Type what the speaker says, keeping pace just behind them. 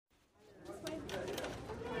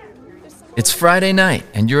It's Friday night,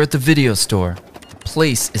 and you're at the video store. The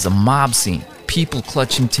place is a mob scene. People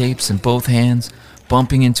clutching tapes in both hands,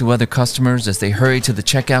 bumping into other customers as they hurry to the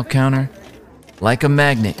checkout counter. Like a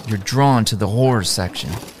magnet, you're drawn to the horror section.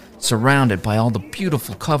 Surrounded by all the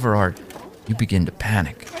beautiful cover art, you begin to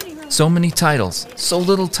panic. So many titles, so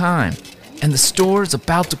little time, and the store is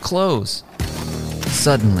about to close.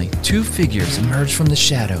 Suddenly, two figures emerge from the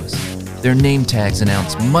shadows. Their name tags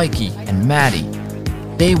announce Mikey and Maddie.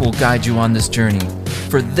 They will guide you on this journey,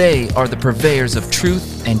 for they are the purveyors of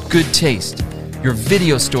truth and good taste, your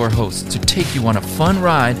video store hosts to take you on a fun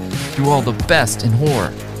ride through all the best in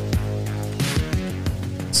horror.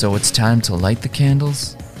 So it's time to light the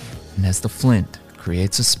candles, and as the flint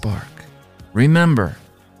creates a spark, remember,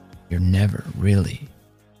 you're never really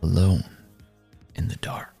alone in the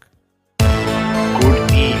dark.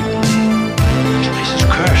 Good evening. This is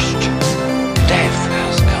cursed. Death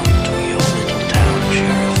has come to your little town,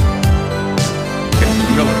 Sheriff. It's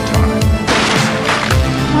Miller time.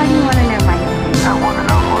 Why do you want to know my name? I want to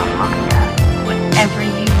know who I'm looking at. Whatever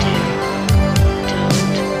you do, don't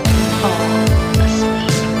fall asleep.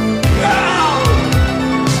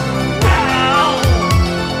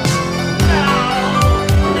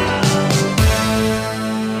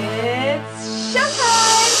 It's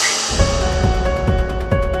showtime!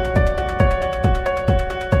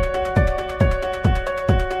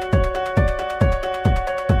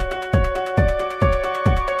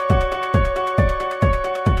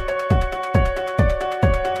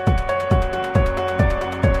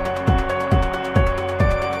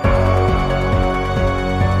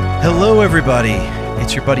 Hello, everybody.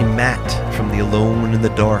 It's your buddy Matt from the Alone in the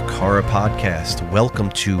Dark Horror Podcast. Welcome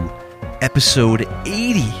to episode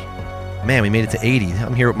 80. Man, we made it to 80.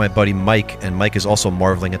 I'm here with my buddy Mike, and Mike is also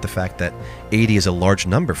marveling at the fact that 80 is a large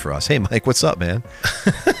number for us. Hey, Mike, what's up, man?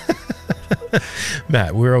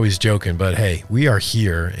 Matt, we're always joking, but hey, we are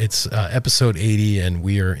here. It's episode 80, and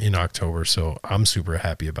we are in October, so I'm super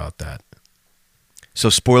happy about that. So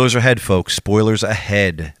spoilers ahead, folks. Spoilers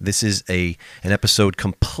ahead. This is an episode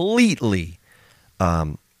completely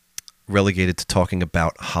relegated to talking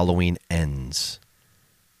about Halloween Ends.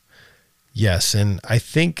 Yes, and I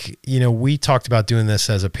think, we talked about doing this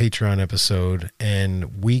as a Patreon episode,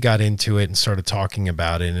 and we got into it and started talking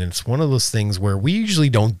about it, and it's one of those things where we usually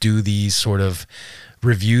don't do these sort of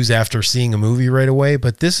reviews after seeing a movie right away,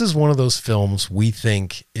 but this is one of those films we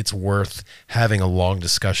think it's worth having a long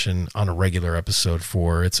discussion on a regular episode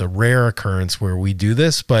for. It's a rare occurrence where we do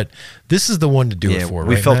this, but this is the one to do it for,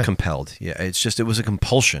 we right, felt Matt? compelled. Yeah, it was a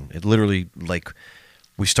compulsion. It literally,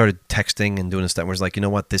 we started texting and doing this stuff. We're like, you know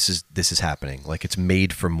what, this is happening. Like, it's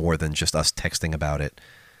made for more than just us texting about it.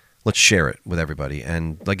 Let's share it with everybody.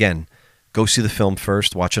 And again, go see the film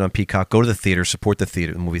first. Watch it on Peacock. Go to the theater. Support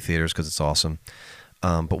the movie theaters because it's awesome.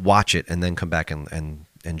 But watch it and then come back and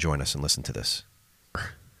join us and listen to this.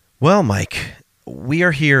 Well, Mike, we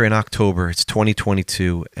are here in October. It's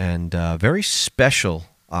 2022, and very special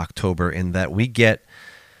October in that we get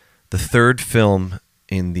the third film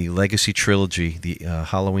in the Legacy Trilogy, the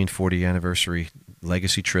Halloween 40th Anniversary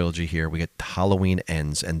Legacy Trilogy here. We get Halloween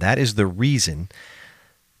Ends, and that is the reason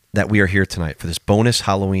that we are here tonight for this bonus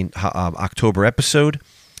Halloween October episode.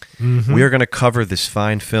 Mm-hmm. We are going to cover this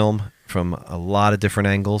fine film from a lot of different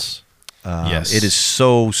angles. Yes. It is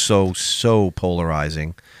so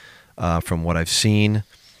polarizing from what I've seen.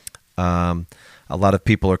 A lot of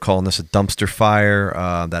people are calling this a dumpster fire,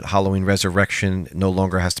 that Halloween Resurrection no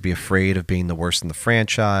longer has to be afraid of being the worst in the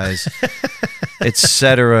franchise, et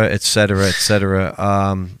cetera, et cetera, et cetera.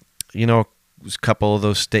 A couple of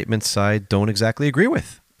those statements I don't exactly agree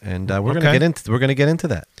with, and we're going to get into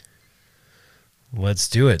that. Let's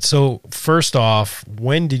do it. So first off,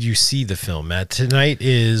 when did you see the film, Matt? Tonight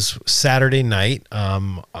is Saturday night.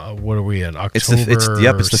 What are we in? October it's the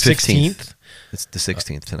 15th? It's the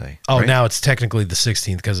 16th tonight. Oh, right? now it's technically the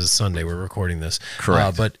 16th because it's Sunday. We're recording this.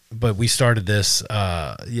 Correct. But we started this,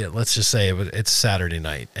 let's just say it's Saturday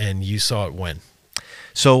night. And you saw it when?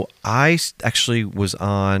 So I actually was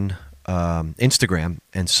on Instagram,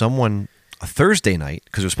 and someone, a Thursday night,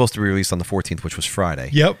 because it was supposed to be released on the 14th, which was Friday.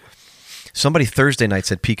 Yep. Somebody Thursday night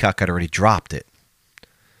said Peacock had already dropped it.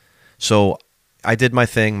 So I did my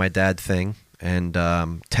thing, my dad thing, and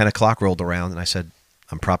 10 o'clock rolled around, and I said,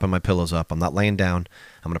 I'm propping my pillows up. I'm not laying down.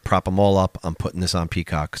 I'm going to prop them all up. I'm putting this on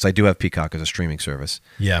Peacock, because I do have Peacock as a streaming service.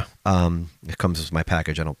 Yeah. It comes with my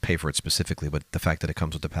package. I don't pay for it specifically, but the fact that it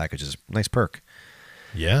comes with the package is a nice perk.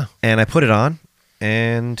 Yeah. And I put it on,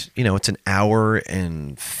 and, it's an hour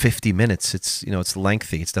and 50 minutes. It's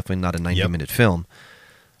lengthy. It's definitely not a 90-minute film.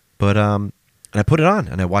 But and I put it on,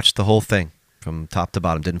 and I watched the whole thing. from top to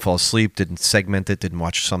bottom. Didn't fall asleep, didn't segment it, didn't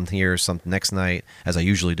watch some here, some next night, as I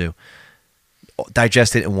usually do.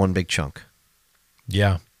 Digest it in one big chunk.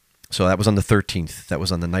 Yeah. So that was on the 13th. That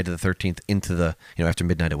was on the night of the 13th into the, after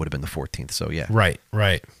midnight, it would have been the 14th. So yeah. Right.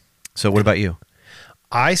 So what about you?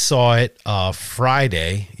 I saw it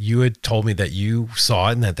Friday. You had told me that you saw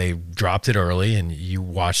it and that they dropped it early, and you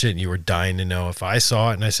watched it and you were dying to know if I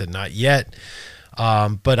saw it. And I said, not yet.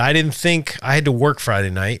 But I didn't think I had to work Friday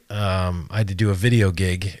night. I had to do a video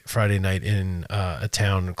gig Friday night in a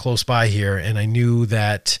town close by here. And I knew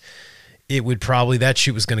that that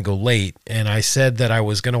shoot was going to go late. And I said that I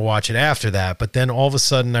was going to watch it after that. But then all of a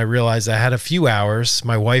sudden I realized I had a few hours.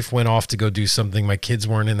 My wife went off to go do something. My kids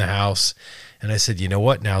weren't in the house. And I said, you know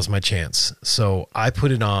what? Now's my chance. So I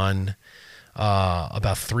put it on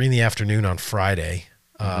about 3 p.m. on Friday,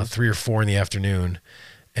 3 or 4 p.m,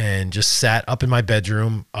 and just sat up in my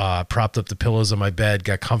bedroom, propped up the pillows on my bed,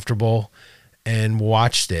 got comfortable, and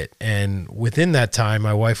watched it. And within that time,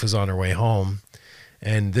 my wife was on her way home.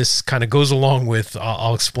 And this kind of goes along with,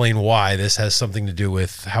 I'll explain why this has something to do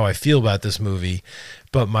with how I feel about this movie.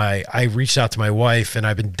 But I reached out to my wife, and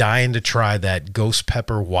I've been dying to try that Ghost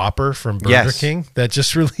Pepper Whopper from Burger King that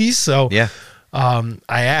just released. So Yeah.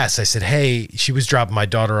 I said, hey, she was dropping my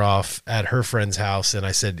daughter off at her friend's house. And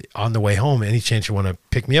I said, on the way home, any chance you want to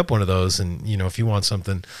pick me up one of those? And, if you want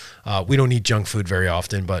something, we don't eat junk food very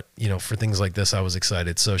often, but, for things like this, I was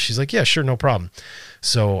excited. So she's like, yeah, sure, no problem.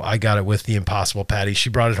 So I got it with the Impossible Patty. She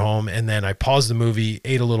brought it home, and then I paused the movie,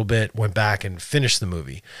 ate a little bit, went back and finished the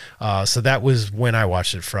movie. So that was when I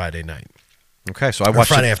watched it Friday night. Okay, so I watched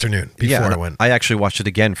Friday it afternoon before I went. I actually watched it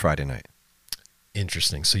again Friday night.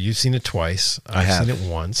 Interesting. So you've seen it twice. I have. Seen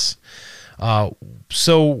it once.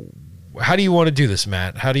 So how do you want to do this,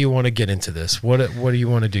 Matt? How do you want to get into this? What do you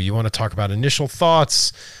want to do? You want to talk about initial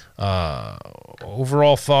thoughts,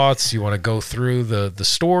 overall thoughts? You want to go through the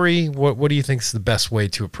story? What do you think is the best way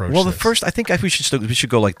to approach Well, this? I think we should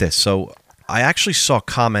go like this. So I actually saw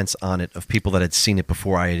comments on it of people that had seen it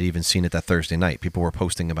before I had even seen it that Thursday night. People were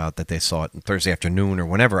posting about that they saw it Thursday afternoon or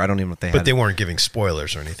whenever. I don't even know if they had. But they weren't giving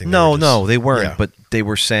spoilers or anything. No, they weren't. Yeah. But they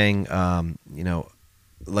were saying,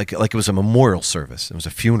 like it was a memorial service. It was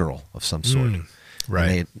a funeral of some sort.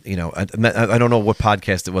 Right. And I don't know what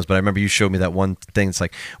podcast it was, but I remember you showed me that one thing. It's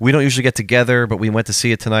like, we don't usually get together, but we went to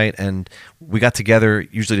see it tonight, and we got together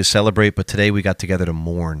usually to celebrate, but today we got together to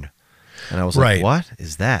mourn. And I was like, what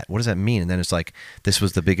is that? What does that mean? And then it's like, this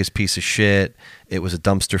was the biggest piece of shit. It was a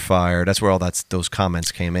dumpster fire. That's where all those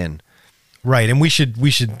comments came in. Right, and we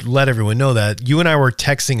should let everyone know that you and I were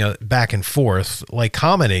texting back and forth, like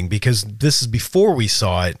commenting, because this is before we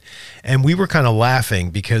saw it, and we were kind of laughing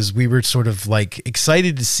because we were sort of like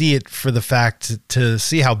excited to see it for the fact to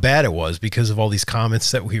see how bad it was because of all these comments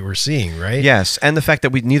that we were seeing, right? Yes, and the fact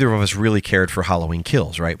that neither of us really cared for Halloween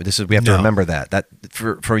Kills, right? But we have to remember that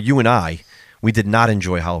for you and I, we did not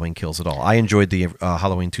enjoy Halloween Kills at all. I enjoyed the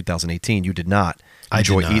Halloween 2018. You did not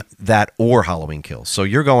enjoy that or Halloween Kills. So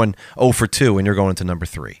you're going 0 for 2, and you're going to number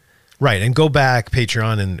 3. Right, and go back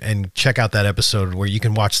Patreon and check out that episode where you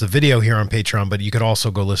can watch the video here on Patreon, but you could also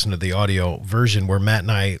go listen to the audio version where Matt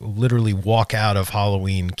and I literally walk out of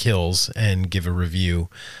Halloween Kills and give a review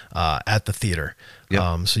at the theater.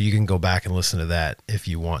 Yep. So you can go back and listen to that if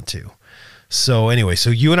you want to. So anyway, so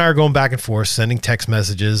you and I are going back and forth, sending text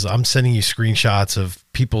messages. I'm sending you screenshots of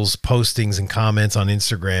people's postings and comments on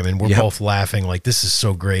Instagram, and we're both laughing like, this is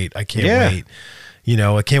so great. I can't wait.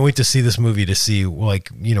 I can't wait to see this movie to see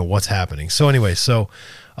what's happening. So anyway, so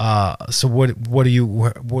what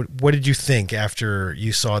did you think after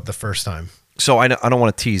you saw it the first time? So I don't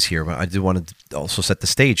want to tease here, but I do want to also set the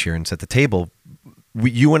stage here and set the table.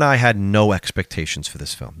 You and I had no expectations for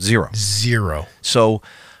this film. Zero. So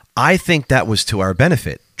I think that was to our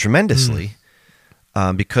benefit tremendously,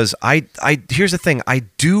 because here's the thing. I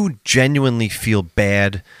do genuinely feel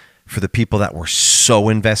bad for the people that were so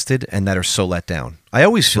invested and that are so let down. I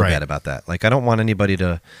always feel bad about that. Like, I don't want anybody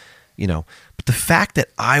to, but the fact that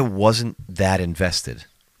I wasn't that invested.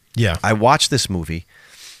 Yeah. I watched this movie,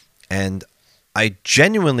 and I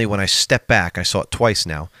genuinely, when I step back, I saw it twice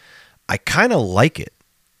now, I kind of like it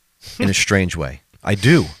in a strange way. I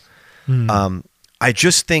do. I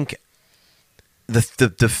just think the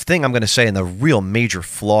thing I'm going to say, and the real major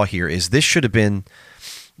flaw here, is this should have been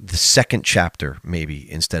the second chapter,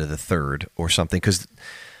 maybe, instead of the third or something. Because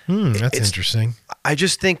that's interesting. I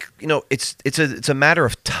just think it's a matter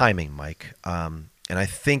of timing, Mike. And I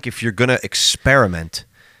think if you're going to experiment,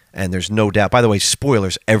 and there's no doubt. By the way,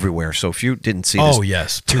 spoilers everywhere. So if you didn't see this,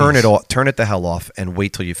 yes, turn it the hell off, and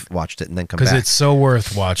wait till you've watched it, and then come back. Because it's so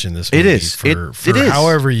worth watching this movie. It is. For it is.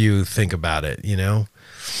 however you think about it,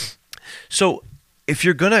 So if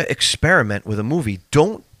you're gonna experiment with a movie,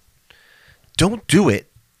 don't do it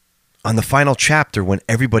on the final chapter when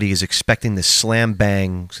everybody is expecting this slam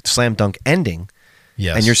dunk ending.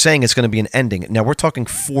 Yes. And you're saying it's going to be an ending. Now we're talking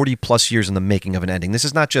 40 plus years in the making of an ending. This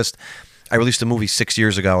is not just I released a movie 6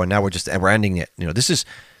 years ago and now we're ending it. This is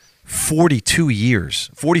 42 years,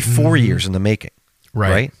 44 years in the making.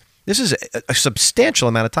 Right? This is a substantial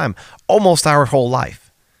amount of time, almost our whole lives.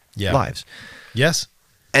 Yes.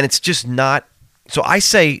 And it's just not. So I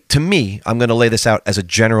say, to me, I'm going to lay this out as a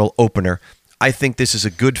general opener. I think this is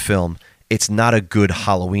a good film. It's not a good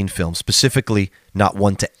Halloween film, specifically not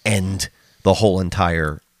one to end the whole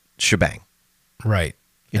entire shebang. Right.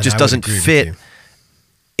 It And just I would doesn't agree with fit you.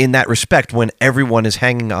 in that respect when everyone is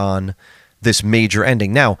hanging on this major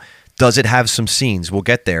ending. Now, does it have some scenes? We'll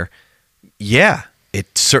get there. Yeah,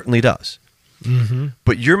 it certainly does. Mm-hmm.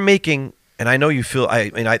 But you're making, and I know you feel,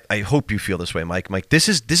 I hope you feel this way, Mike. Mike, this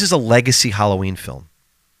is a legacy Halloween film,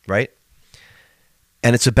 right?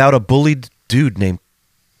 And it's about a bullied dude named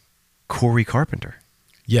Corey Carpenter.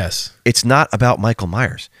 Yes. It's not about Michael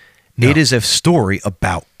Myers. No. It is a story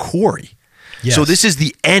about Corey. Yes. So this is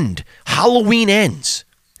the end. Halloween ends,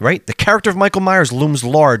 right? The character of Michael Myers looms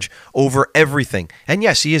large over everything. And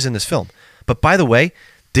yes, he is in this film. But by the way,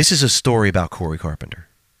 this is a story about Corey Carpenter.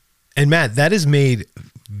 And Matt, that is made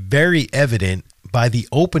very evident by the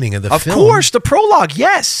opening of the Of film. course, the prologue,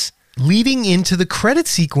 yes. Leading into the credit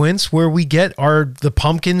sequence where we get the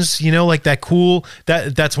pumpkins, like that cool,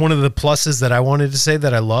 that's one of the pluses that I wanted to say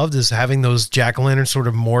that I loved is having those jack-o'-lanterns sort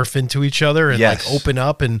of morph into each other and Yes. like open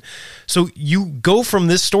up. And so you go from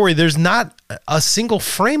this story, there's not a single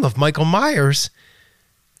frame of Michael Myers.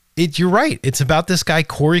 You're right. It's about this guy,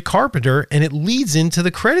 Corey Carpenter, and it leads into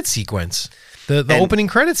the credit sequence, the opening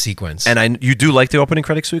credit sequence. And you do like the opening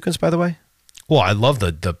credit sequence, by the way? Well, I love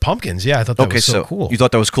the pumpkins. Yeah, I thought that was so cool. You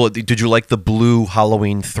thought that was cool. Did you like the blue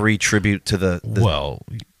Halloween 3 tribute to the Well,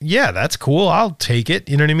 yeah, that's cool. I'll take it.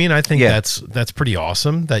 You know what I mean? I think Yeah. that's pretty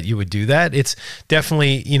awesome that you would do that. It's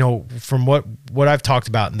definitely, from what I've talked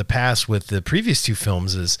about in the past with the previous two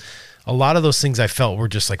films is a lot of those things I felt were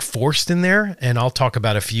just like forced in there. And I'll talk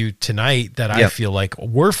about a few tonight that I Yeah. feel like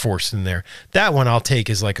were forced in there. That one I'll take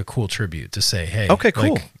as like a cool tribute to say, hey, Okay,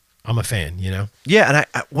 cool. like, I'm a fan, Yeah, and I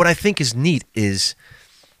what I think is neat is,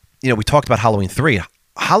 we talked about Halloween 3.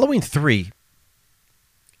 Halloween 3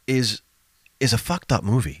 is a fucked up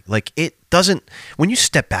movie. Like, it doesn't, when you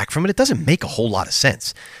step back from it, it doesn't make a whole lot of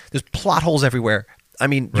sense. There's plot holes everywhere. I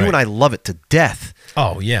mean, you Right. and I love it to death.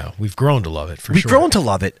 Oh, yeah. We've grown to love it for We've sure. grown to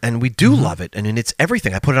love it, and we do love it. And it's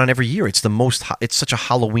everything. I put it on every year. It's it's such a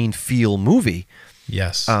Halloween feel movie.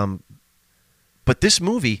 Yes. But this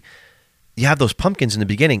movie, you have those pumpkins in the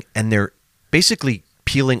beginning, and they're basically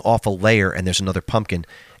peeling off a layer, and there's another pumpkin.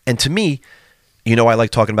 And to me, I like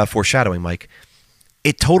talking about foreshadowing, Mike.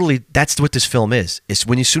 It totally, that's what this film is. It's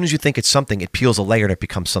when as soon as you think it's something, it peels a layer and it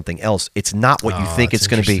becomes something else. It's not what you Oh, think that's it's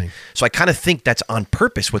going to be. interesting. So I kind of think that's on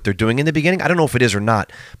purpose what they're doing in the beginning. I don't know if it is or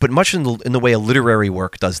not, but much in the way a literary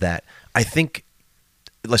work does that. I think,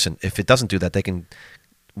 listen, if it doesn't do that, they can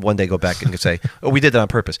one day go back and say, oh, we did that on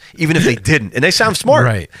purpose, even if they didn't. And they sound smart.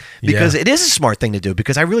 Right. Because Yeah. it is a smart thing to do,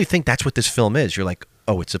 because I really think that's what this film is. You're like,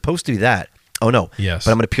 oh, it's supposed to be that. Oh, no. Yes.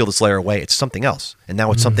 But I'm going to peel this layer away. It's something else. And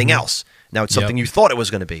now it's something else. Now it's something Yep. you thought it was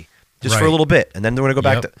going to be. Just for a Right. little bit. And then they're going to go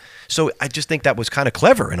back Yep. to. So I just think that was kind of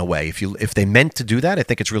clever in a way. If they meant to do that, I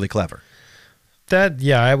think it's really clever.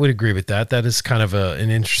 I would agree with that. That is kind of an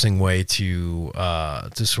interesting way to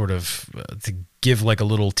sort of to give like a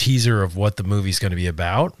little teaser of what the movie's going to be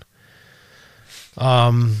about. But I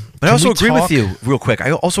Can also we agree talk- with you, real quick.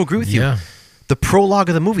 I also agree with Yeah. you. The prologue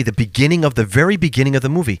of the movie, the very beginning of the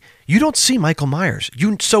movie, you don't see Michael Myers.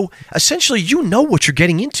 So essentially, you know what you're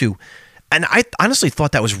getting into. And I honestly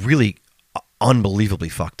thought that was really unbelievably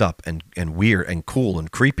fucked up and weird and cool and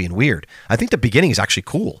creepy and weird. I think the beginning is actually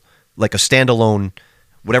cool, like a standalone,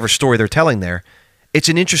 whatever story they're telling there. It's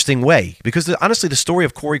an interesting way because honestly, the story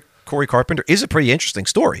of Corey Carpenter is a pretty interesting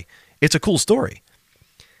story. It's a cool story,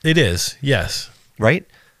 It is. Yes. right?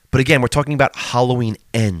 But again, we're talking about Halloween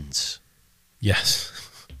ends. Yes.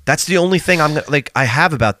 That's the only thing I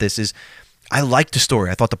have about this is I liked the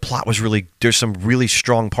story. I thought the plot was there's some really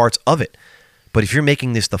strong parts of it. But if you're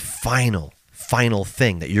making this the final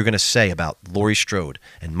thing that you're going to say about Laurie Strode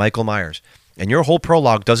and Michael Myers, and your whole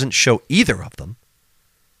prologue doesn't show either of them,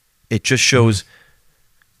 it just shows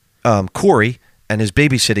Corey and his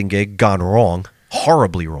babysitting gig gone wrong,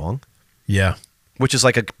 horribly wrong, Yeah. which is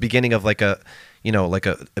like a beginning of like a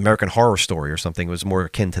American Horror Story or something. It was more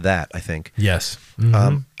akin to that, I think. Yes.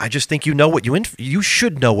 Mhm. I just think you know what you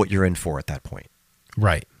should know what you're in for at that point.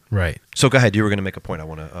 Right. Right. So go ahead. You were going to make a point. I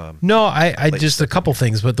want to. No, I just a couple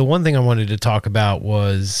things, but the one thing I wanted to talk about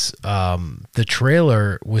was the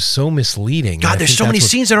trailer was so misleading. God, I there's think so many that's what-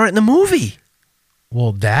 scenes that aren't in the movie.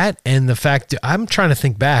 Well, that and the fact I'm trying to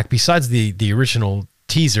think back. Besides the original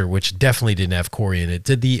teaser, which definitely didn't have Corey in it,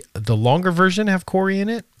 did the longer version have Corey in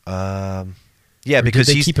it? Yeah, Or because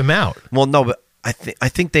did they he's keep him out. Well, no, but I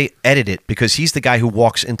think they edit it because he's the guy who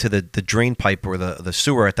walks into the drain pipe or the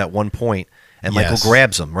sewer at that one point, and Michael Yes.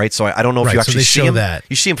 grabs him. Right. So I don't know if Right, you so actually they see show him. that.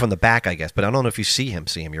 You see him from the back, I guess, but I don't know if you see him.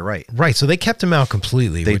 You're right. Right, so they kept him out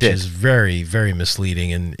completely, They which did. is very, very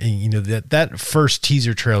misleading. And you know that first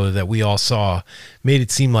teaser trailer that we all saw made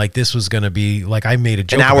it seem like this was going to be like I made a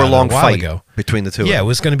joke An about it hour-long a while fight ago. between the two. Yeah, of it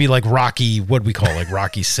was going to be like Rocky. What do we call it, like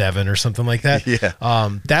Rocky 7 or something like that? Yeah.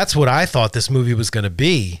 That's what I thought this movie was going to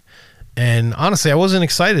be, and honestly, I wasn't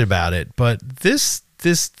excited about it. But this,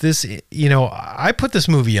 you know, I put this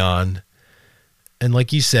movie on. And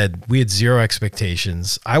like you said, we had zero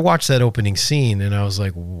expectations. I watched that opening scene and I was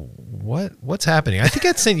like, what's happening? I think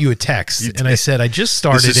I sent you a text and I said, I just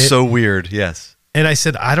started This is it. so weird. Yes. And I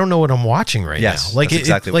said, I don't know what I'm watching right Yes, now. Like, that's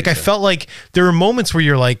exactly what like you I said. felt like there were moments where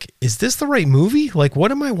you're like, is this the right movie? Like,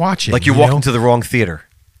 what am I watching? Like you walked into the wrong theater.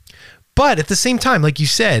 But at the same time, like you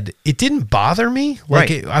said, it didn't bother me. Like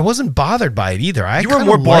Right. I wasn't bothered by it either. You were kinda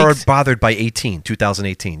more liked- bothered by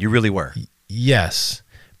 2018. You really were. Yes.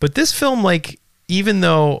 But this film, like, even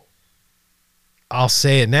though I'll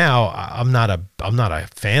say it now, I'm not a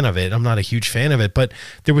fan of it. I'm not a huge fan of it, but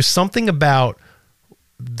there was something about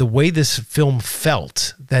the way this film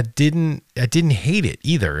felt that I didn't hate it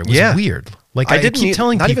either. It was Yeah. weird. Like I didn't keep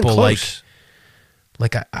telling not even people close.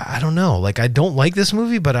 like I don't know, like I don't like this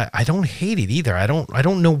movie, but I don't hate it either. I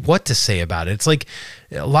don't know what to say about it. It's like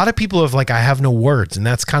a lot of people have like, I have no words, and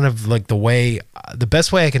that's kind of like the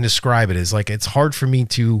best way I can describe it is like, it's hard for me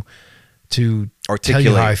to tell you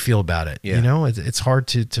Articulate. how I feel about it. Yeah. You know, it's hard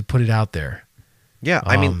to put it out there. Yeah,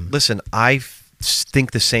 I mean, listen,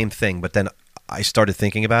 think the same thing, but then I started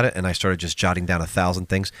thinking about it and I started just jotting down 1,000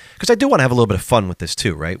 things because I do want to have a little bit of fun with this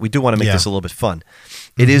too, right? We do want to make Yeah. this a little bit fun.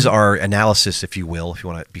 It is our analysis, if you will, if you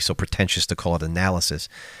want to be so pretentious to call it analysis.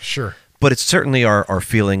 Sure. But it's certainly our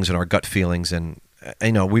feelings and our gut feelings. And,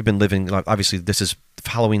 you know, we've been living, obviously, this is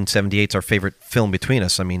Halloween 78's our favorite film between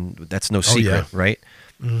us. I mean, that's no secret, yeah. right?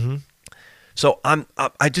 Mm-hmm. So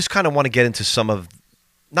I just kind of want to get into some of,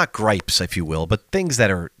 not gripes, if you will, but things that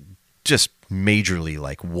are just majorly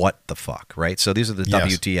like, what the fuck, right? So these are the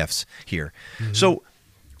Yes. WTFs here. So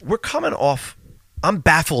we're coming off, I'm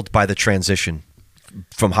baffled by the transition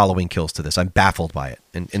from Halloween Kills to this. I'm baffled by it,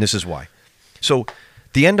 and this is why. So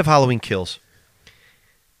the end of Halloween Kills,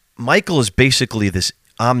 Michael is basically this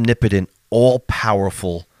omnipotent,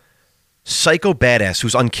 all-powerful psycho badass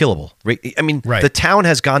who's unkillable. Right? I mean, Right. the town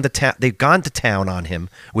has gone to town. They've gone to town on him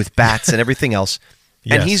with bats and everything else,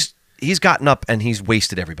 and Yes. he's gotten up and he's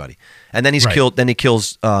wasted everybody. And then he's Right. killed. Then he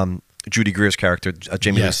kills Judy Greer's character,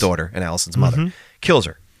 Jamie Lee's Yes. daughter, and Allison's mother. Kills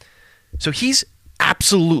her. So he's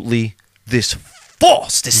absolutely this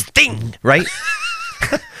force, this thing, right?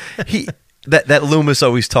 that Loomis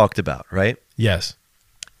always talked about, right? Yes.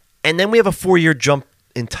 And then we have a 4-year jump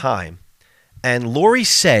in time, and Laurie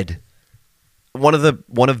said one of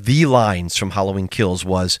the lines from Halloween Kills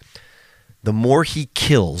was, "The more he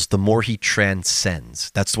kills, the more he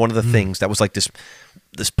transcends." That's one of the things that was like this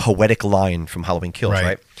poetic line from Halloween Kills, Right.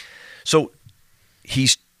 right? So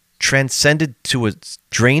he's transcended to a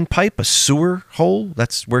drain pipe, a sewer hole.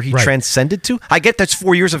 That's where he Right. transcended to. I get that's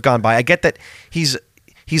 4 years have gone by. I get that he's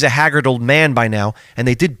a haggard old man by now, and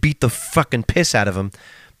they did beat the fucking piss out of him.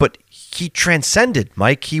 But he transcended,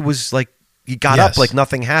 Mike. He was like, he got up Yes. like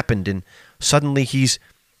nothing happened, and suddenly he's,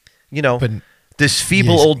 you know, But- this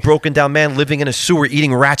feeble Yes. old broken down man living in a sewer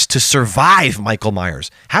eating rats to survive. Michael Myers.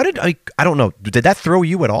 How did I don't know. Did that throw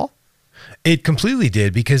you at all? It completely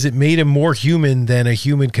did, because it made him more human than a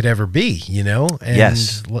human could ever be, you know? And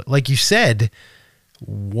Yes. like you said,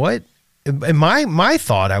 what and my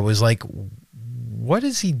thought, I was like, what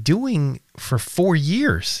is he doing for 4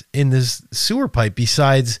 years in this sewer pipe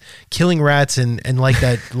besides killing rats and like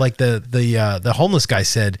that, like the homeless guy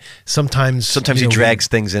said, sometimes you He know, drags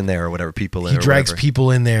things in there or whatever, people in he or drags whatever.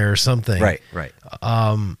 people in there or something. Right.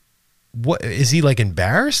 What is he like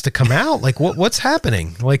embarrassed to come out? Like what's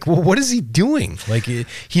happening? Like what is he doing? Like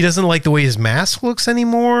he doesn't like the way his mask looks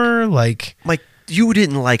anymore. Like Mike, you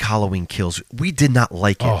didn't like Halloween Kills. We did not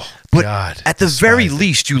like it. Oh, but God, at the very despised it.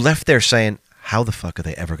 least, you left there saying, how the fuck are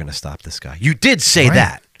they ever going to stop this guy? You did say right?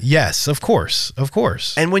 that. Yes, of course.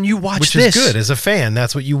 And when you watch which this, is good as a fan.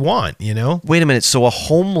 That's what you want, you know. wait a minute. So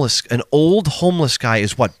an old homeless guy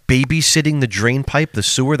is what, babysitting the drain pipe, the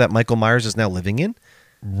sewer that Michael Myers is now living in?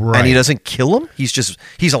 Right. And he doesn't kill him.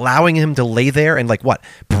 He's allowing him to lay there and like what?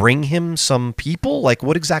 Bring him some people? Like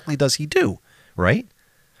what exactly does he do? Right?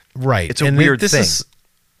 Right. It's a weird thing.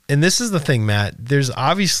 And this is the thing, Matt. There's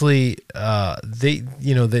obviously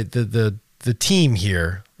the team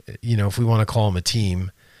here, if we want to call them a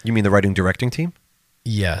team. You mean the writing directing team?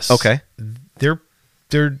 Yes. Okay.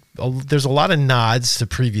 There's a lot of nods to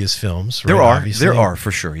previous films. Right? There are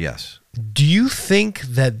for sure. Yes. Do you think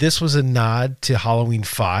that this was a nod to Halloween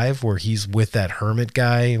 5, where he's with that hermit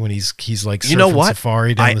guy when he's like surfing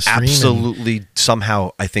safari down the stream? Absolutely.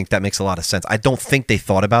 Somehow, I think that makes a lot of sense. I don't think they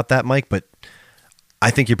thought about that, Mike, but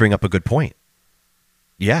I think you bring up a good point.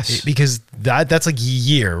 Yes, because that's like a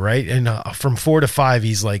year, right? And from 4 to 5,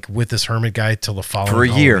 he's like with this hermit guy till the following for a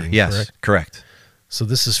year. Halloween, Yes, correct. So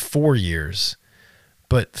this is 4 years.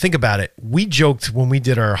 But think about it. We joked when we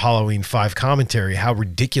did our Halloween 5 commentary how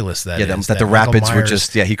ridiculous that is. That the Michael rapids were Myers-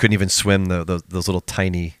 just he couldn't even swim those little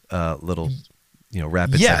tiny little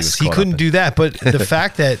rapids. Yes, he couldn't do that. But the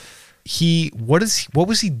fact that what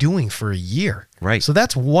was he doing for a year? Right. So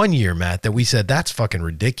that's 1 year, Matt, that we said that's fucking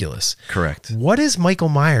ridiculous. Correct. What is Michael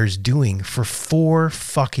Myers doing for 4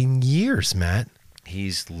 fucking years, Matt?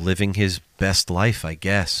 He's living his best life, I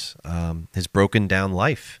guess. His broken down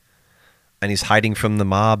life. And he's hiding from the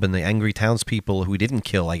mob and the angry townspeople who he didn't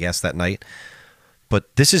kill, I guess, that night.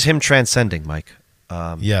 But this is him transcending, Mike.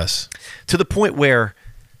 Yes. To the point where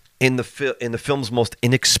in the film's most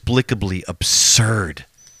inexplicably absurd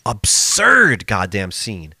goddamn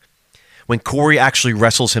scene, when Corey actually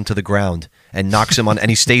wrestles him to the ground and knocks him on, and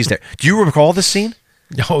he stays there. Do you recall this scene?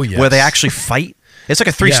 Oh, yes. Where they actually fight? It's like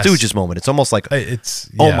a Three Yes. Stooges moment. It's almost like,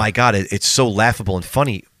 oh my God, it's so laughable and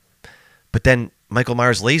funny. But then Michael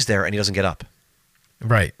Myers lays there and he doesn't get up.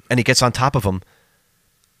 Right. And he gets on top of him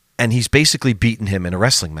and he's basically beaten him in a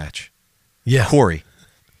wrestling match. Yeah. Corey.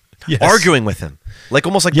 Yes. Arguing with him. Like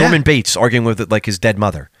almost like Yeah. Norman Bates arguing with like his dead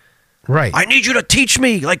mother. Right. I need you to teach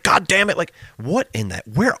me. Like, God damn it. Like, what in that?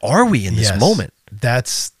 Where are we in this Yes. moment?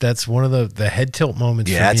 That's one of the head tilt moments.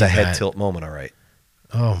 Yeah, for that's me, a head Matt. tilt moment. All right.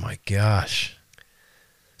 Oh my gosh.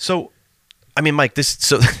 So, I mean, Mike, is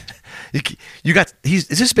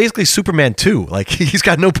this basically Superman 2? Like, he's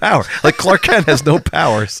got no power. Like, Clark Kent has no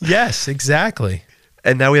powers. Yes, exactly.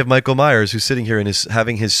 And now we have Michael Myers who's sitting here and is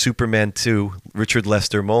having his Superman 2 Richard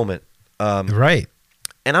Lester moment. Right.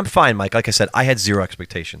 And I'm fine, Mike. Like I said, I had zero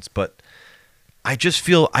expectations, but I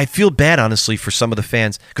feel bad, honestly, for some of the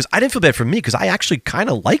fans, because I didn't feel bad for me because I actually kind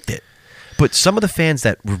of liked it. But some of the fans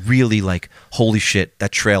that were really like, holy shit,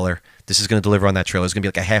 that trailer, this is going to deliver on that trailer. It's going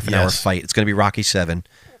to be like a half an hour Yes. fight. It's going to be Rocky 7,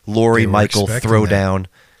 Laurie, They were Michael, expecting throwdown.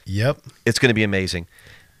 Yep. It's going to be amazing.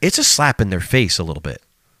 It's a slap in their face a little bit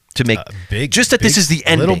to make Big. just that this is the A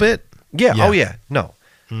ending. little bit. Yeah. Yeah. Oh yeah. No.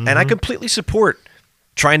 And I completely support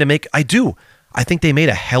trying to make. I do. I think they made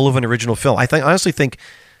a hell of an original film. Honestly think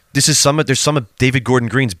this is there's some of David Gordon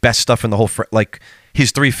Green's best stuff in the whole. Like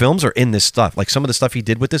his 3 films are in this stuff. Like some of the stuff he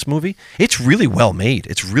did with this movie, it's really well made.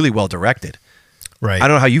 It's really well directed. Right. I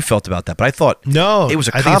don't know how you felt about that, but I thought No, it was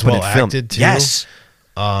a I think it's competent well film. acted, too. Yes.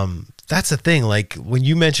 That's the thing. Like when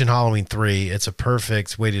you mention Halloween 3, it's a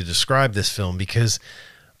perfect way to describe this film because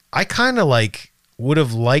I kind of like would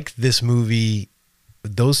have liked this movie.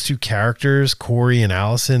 Those 2 characters, Corey and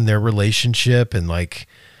Allison, their relationship and like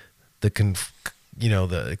the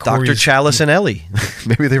Dr. Corey's- Chalice and Ellie.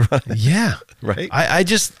 Maybe they run. Yeah. Right.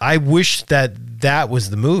 I wish that was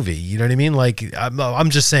the movie. You know what I mean? Like I'm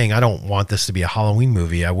just saying I don't want this to be a Halloween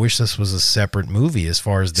movie. I wish this was a separate movie as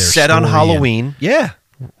far as their Set on story Halloween. Yeah.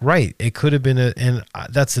 and- right. It could have been and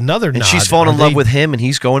that's another And nod. she's falling Are in love they- with him, and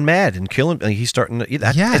he's going mad and killing. And he's starting.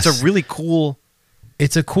 Yes. It's a really cool.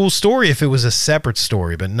 It's a cool story if it was a separate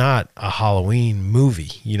story, but not a Halloween movie.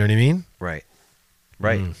 You know what I mean? Right.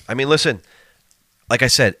 I mean, listen. Like I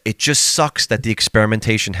said, it just sucks that the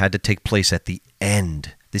experimentation had to take place at the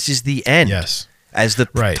end. This is the end. Yes. As the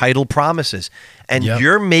Right. title promises, and Yep.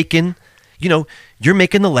 you're making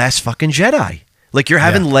the last fucking Jedi. Like you're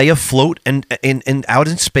having Yeah. Leia float and out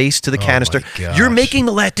in space to the Oh canister. my gosh. You're making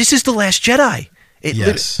the last. This is the last Jedi.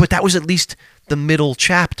 Yes. But that was at least the middle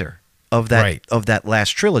chapter of that Right. of that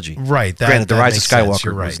last trilogy. Right. Granted, the that Rise of makes sense. Skywalker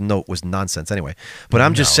You're right. was nonsense anyway. But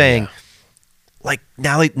I'm just No, saying, yeah. like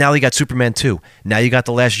now you got Superman 2. Now you got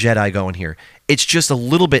the Last Jedi going here. It's just a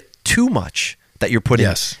little bit too much that you're putting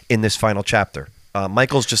Yes. in this final chapter.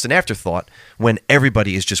 Michael's just an afterthought when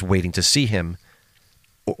everybody is just waiting to see him,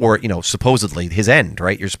 or supposedly his end.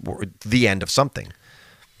 Right, or the end of something.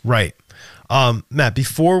 Right. Matt,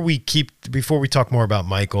 before we talk more about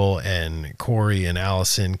Michael and Corey and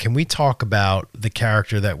Allison, can we talk about the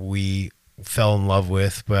character that we fell in love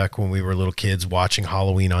with back when we were little kids watching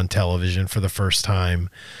Halloween on television for the first time,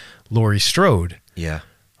 Laurie Strode. Yeah.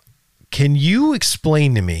 Can you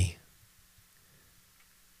explain to me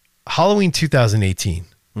Halloween 2018?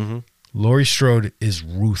 Mm-hmm. Laurie Strode is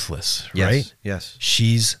ruthless, Yes. right? Yes.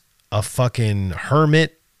 She's a fucking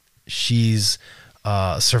hermit. She's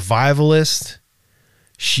a survivalist.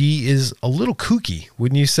 She is a little kooky,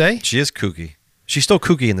 wouldn't you say? She is kooky. She's still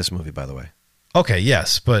kooky in this movie, by the way. Okay,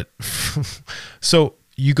 yes, but so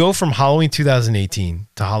you go from Halloween 2018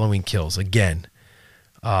 to Halloween Kills again.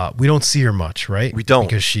 We don't see her much, right? We don't.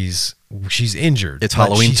 because she's injured. It's But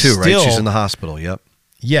Halloween she's 2, right? still- She's in the hospital. Yep.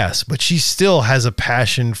 Yes, but she still has a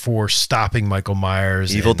passion for stopping Michael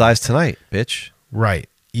Myers. Evil and- dies tonight, bitch. Right.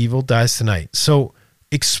 Evil dies tonight. So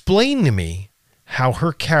explain to me how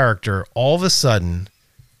her character all of a sudden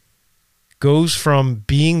goes from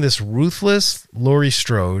being this ruthless Laurie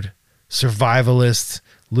Strode, survivalist,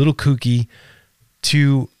 little kooky,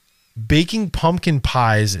 to baking pumpkin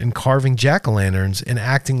pies and carving jack-o'-lanterns and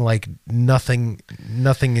acting like nothing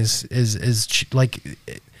is like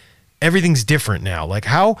everything's different now. Like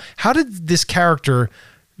how did this character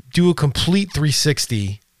do a complete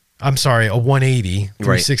 360? I'm sorry, a 180.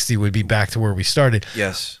 360 would be back to where we started.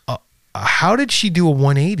 Yes. How did she do a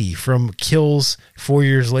 180 from Kills 4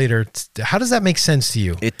 years later? How does that make sense to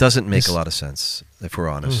you? It doesn't make This- a lot of sense, if we're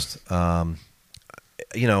honest.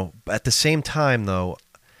 You know, at the same time, though,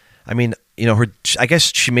 I mean, you know, I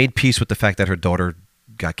guess she made peace with the fact that her daughter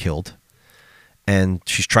got killed. And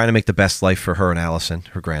she's trying to make the best life for her and Allison,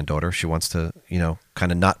 her granddaughter. She wants to, you know,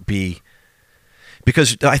 kind of not be...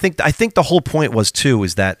 Because I think the whole point was, too,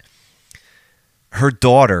 is that her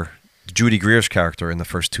daughter, Judy Greer's character in the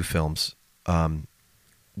first two films,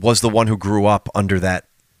 was the one who grew up under that,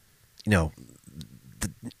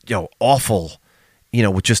 awful,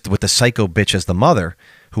 with the psycho bitch as the mother,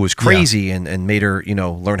 who was crazy and made her,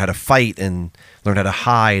 learn how to fight and learn how to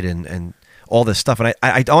hide and all this stuff. And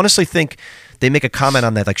I honestly think they make a comment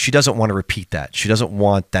on that, like she doesn't want to repeat that. She doesn't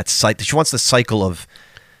want that cycle. She wants the cycle of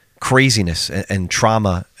craziness and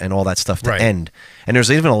trauma and all that stuff to end. And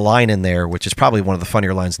there's even a line in there, which is probably one of the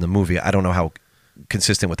funnier lines in the movie. I don't know how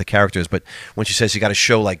consistent with the characters, but when she says you got to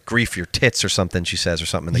show like grief your tits or something, she says, or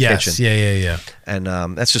something in the kitchen. Yeah. And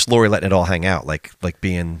that's just Laurie letting it all hang out, like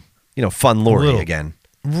being, fun Laurie again.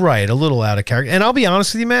 Right, a little out of character. And I'll be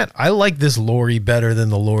honest with you, Matt, I like this Laurie better than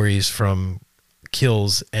the Lauries from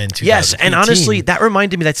Kills and 2018. Yes, and honestly, that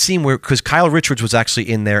reminded me of that scene where, because Kyle Richards was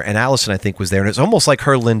actually in there and Allison, I think, was there, and it's almost like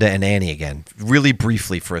her, Linda, and Annie again, really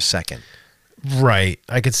briefly for a second. Right,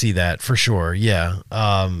 I could see that for sure. Yeah,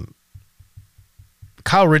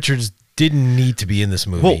 Kyle Richards didn't need to be in this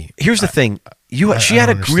movie. Well, here's the thing: she had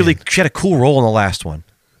a cool role in the last one.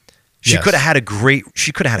 She Yes. could have had a great.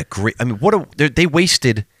 I mean, they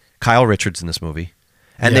wasted Kyle Richards in this movie.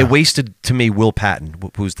 And they wasted, to me, Will Patton,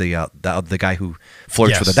 who's the guy who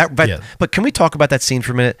flirts with her. But can we talk about that scene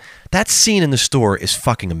for a minute? That scene in the store is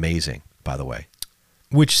fucking amazing, by the way.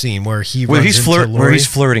 Which scene where he's where he's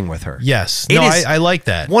flirting with her? Yes, no, I like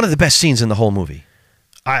that. One of the best scenes in the whole movie.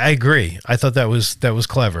 I agree. I thought that was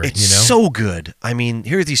clever. It's so good. I mean,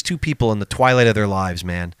 here are these two people in the twilight of their lives,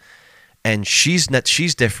 man, and she's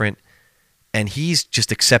different. And he's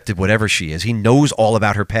just accepted whatever she is. He knows all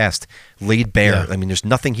about her past, laid bare. Yeah. I mean, there's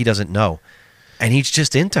nothing he doesn't know. And he's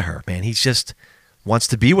just into her, man. He just wants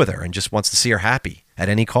to be with her and just wants to see her happy at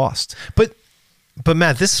any cost. But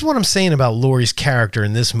Matt, this is what I'm saying about Laurie's character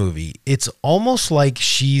in this movie. It's almost like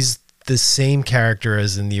she's the same character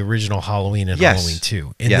as in the original Halloween and Halloween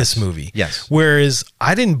 2 in this movie. Yes. Whereas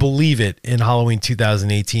I didn't believe it in Halloween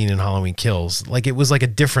 2018 and Halloween Kills. Like it was like a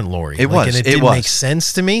different Laurie. It was. And it didn't make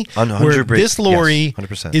sense to me. Where this Laurie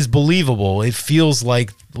 100%. is believable. It feels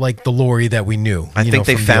like the Laurie that we knew. I think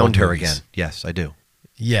they from the found old her movies. again. Yes, I do.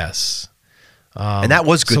 Yes. And that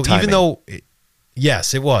was good timing. Even though...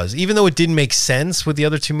 Yes, it was. Even though it didn't make sense with the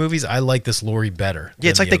other two movies, I like this Laurie better. Yeah,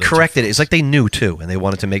 it's like they corrected it. It's like they knew too, and they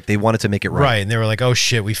wanted to make it right. Right, and they were like, "Oh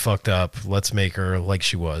shit, we fucked up. Let's make her like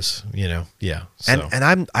she was." Yeah. So.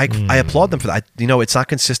 And I applaud them for that. It's not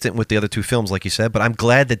consistent with the other two films, like you said, but I'm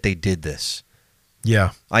glad that they did this.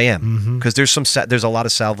 Yeah, I am, because there's a lot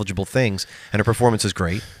of salvageable things, and her performance is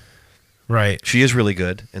great. Right, she is really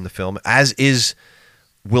good in the film, as is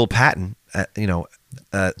Will Patton.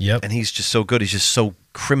 Yep. And he's just so good. He's just so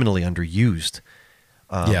criminally underused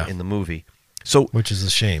in the movie. So, which is a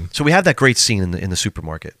shame. So we have that great scene in the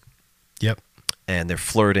supermarket. Yep. And they're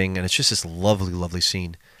flirting, and it's just this lovely, lovely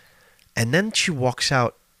scene. And then she walks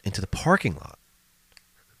out into the parking lot.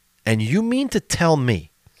 And you mean to tell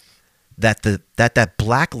me that that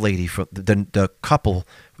black lady from the couple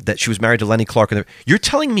that she was married to Lenny Clark, and you're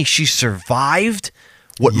telling me she survived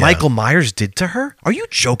what Yeah. Michael Myers did to her? Are you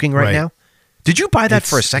joking right now? Did you buy that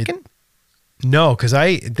for a second? No, because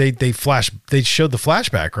they showed the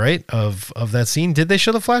flashback, right, of that scene. Did they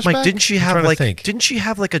show the flashback? Like, didn't she I'm have trying to like think. didn't she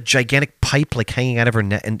have like a gigantic pipe like hanging out of her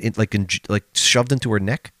neck and like shoved into her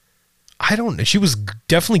neck? I don't know. She was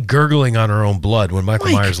definitely gurgling on her own blood when Michael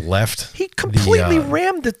Mike, Myers left. He completely the,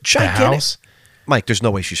 rammed the the gigantic house. Mike, there's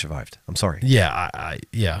no way she survived. I'm sorry. Yeah,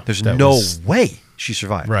 yeah. There's that no was- way she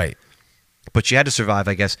survived. Right. But she had to survive,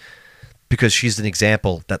 I guess, because she's an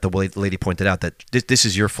example that the lady pointed out that this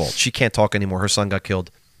is your fault. She can't talk anymore. Her son got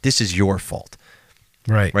killed. This is your fault.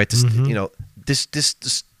 Right. Right? This, you know, this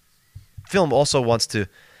film also wants to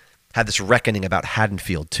have this reckoning about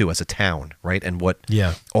Haddonfield too as a town, right? And what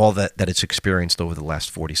all that it's experienced over the last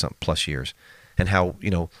 40 something plus years, and how, you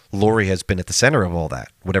know, Laurie has been at the center of all that.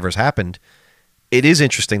 Whatever's happened, it is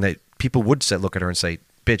interesting that people would look at her and say,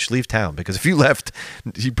 "Bitch, leave town," because if you left,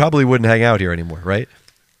 you probably wouldn't hang out here anymore, right?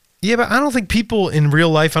 Yeah, but I don't think people in real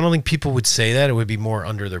life, I don't think people would say that. It would be more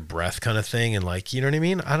under their breath kind of thing, and like, you know what I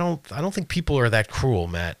mean? I don't think people are that cruel,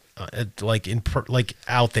 Matt. Like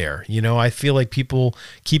out there, you know, I feel like people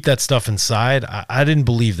keep that stuff inside. I didn't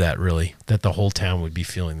believe that really, that the whole town would be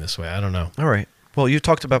feeling this way. I don't know. All right. Well, you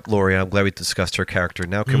talked about Laurie. I'm glad we discussed her character.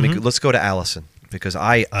 Now, let's go to Allison, because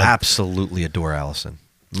I absolutely adore Allison.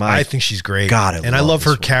 I think she's great. God, I love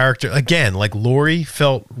her this woman. character. Again, like Laurie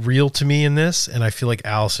felt real to me in this, and I feel like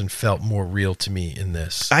Allison felt more real to me in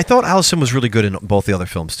this. I thought Allison was really good in both the other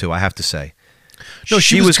films too, I have to say. No,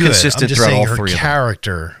 she was good. consistent I'm just throughout saying all her three of them.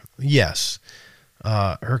 character. Yes,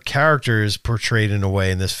 her character is portrayed in a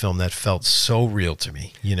way in this film that felt so real to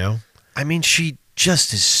me. You know, I mean, she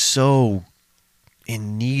just is so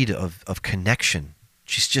in need of connection.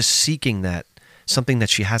 She's just seeking that, something that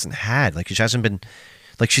she hasn't had. Like, she hasn't been,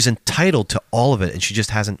 like, she's entitled to all of it, and she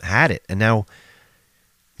just hasn't had it. And now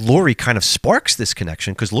Laurie kind of sparks this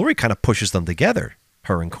connection, because Laurie kind of pushes them together,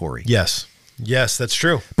 her and Corey. yes, that's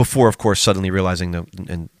true. Before, of course, suddenly realizing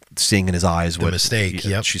and seeing in his eyes The what mistake,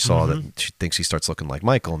 yep. she saw, that she thinks he starts looking like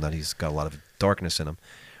Michael, and that he's got a lot of darkness in him,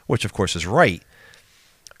 which of course is right.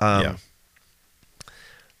 Yeah.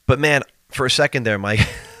 But man, for a second there, Mike,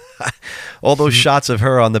 all those shots of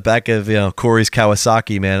her on the back of, you know, Corey's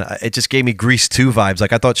Kawasaki, man, it just gave me Grease 2 vibes.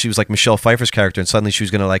 Like, I thought she was like Michelle Pfeiffer's character, and suddenly she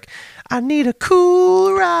was gonna like, "I need a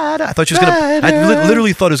cool rider." I thought she was gonna. I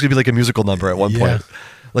literally thought it was gonna be like a musical number at one point.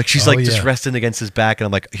 Like, she's Oh, like just yeah. resting against his back, and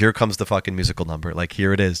I'm like, here comes the fucking musical number. Like,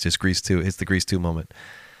 here it is, just Grease 2. It's the Grease 2 moment.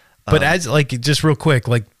 But as like, just real quick,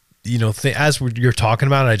 like, you know, you're talking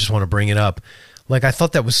about it, I just want to bring it up. Like, I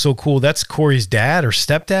thought that was so cool. That's Corey's dad or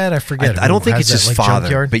stepdad. I forget. I don't think Who it's has his that, like, father,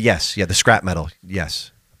 junkyard? but yes, yeah, the scrap metal,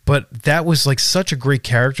 yes. But that was like such a great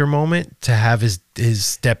character moment to have his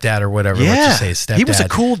stepdad or whatever. Let's Yeah. just say his stepdad. He was a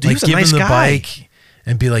cool dude. He Like, was a give nice him the guy. bike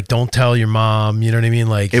and be like, "Don't tell your mom." You know what I mean?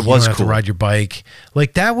 Like, It you was don't have cool. to ride your bike.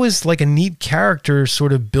 Like, that was like a neat character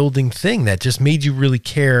sort of building thing that just made you really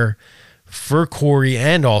care for Corey,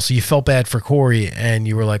 and also you felt bad for Corey, and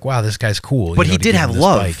you were like, "Wow, this guy's cool." But you know, he to did give have him this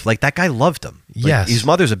love. bike. Like, that guy loved him. Like, Yes. his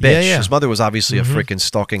mother's a bitch. Yeah, yeah. His mother was obviously a freaking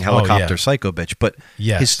stalking helicopter psycho bitch. But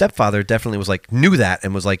Yes. his stepfather definitely was like, knew that,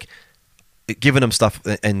 and was like giving him stuff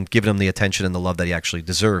and giving him the attention and the love that he actually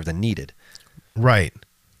deserved and needed. Right.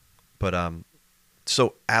 But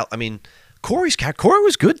so I mean, Corey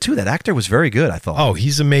was good too. That actor was very good, I thought. Oh,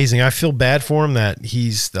 he's amazing. I feel bad for him that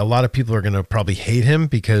a lot of people are going to probably hate him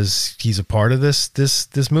because he's a part of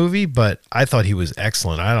this movie, but I thought he was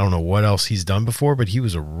excellent. I don't know what else he's done before, but he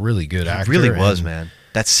was a really good actor. He really was, and man.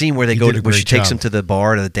 That scene where they he go did to a where she great takes job. him to the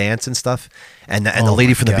bar to the dance and stuff, and the Oh, lady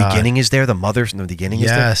my from the God. beginning is there. The mother from the beginning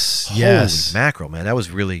Yes, is there. yes. Holy mackerel, man! That was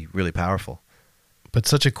really, really powerful. But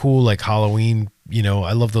such a cool, like, Halloween, you know,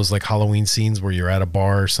 I love those like Halloween scenes where you're at a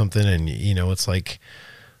bar or something and, you know, it's like,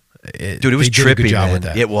 Dude, it was they did a good trippy, job man. with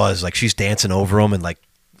that. It was like she's dancing over him and like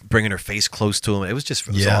bringing her face close to him. It was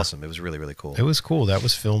Yeah. awesome. It was really, really cool. It was cool. That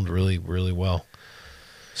was filmed really, really well.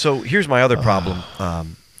 So here's my other problem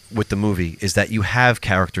with the movie is that you have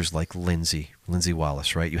characters like Lindsay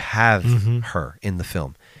Wallace, right? You have her in the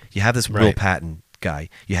film. You have this Will Right. Patton guy.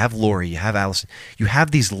 You have Laurie. You have Allison. You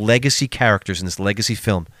have these legacy characters in this legacy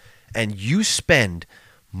film, and you spend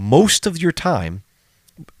most of your time,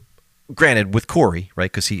 granted with Corey,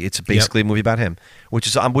 right? Because it's basically a movie about him,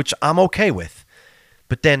 which I'm okay with.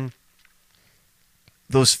 But then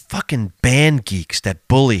those fucking band geeks that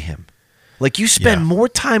bully him, like, you spend Yeah. more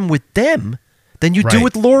time with them than you do Right.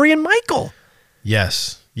 with Laurie and Michael.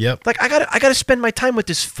 Yes. Yep. Like, I gotta spend my time with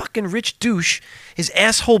this fucking rich douche, his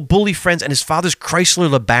asshole bully friends, and his father's Chrysler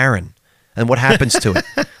LeBaron. and what happens to it.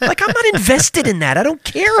 Like, I'm not invested in that. I don't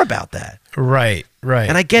care about that. Right.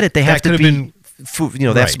 And I get it. They have That to could be, have food, they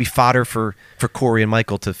have Right. to be fodder for Corey and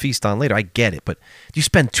Michael to feast on later. I get it, but you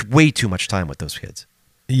spend way too much time with those kids.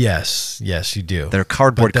 Yes, you do. They're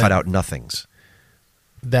cardboard But then- cutout nothings.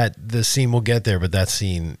 That the scene will get there, but that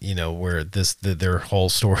scene, where their whole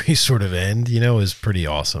story sort of end, is pretty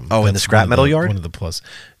awesome. Oh, in the That's scrap one of metal yard? One of the plus.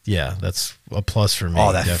 Yeah, that's a plus for me.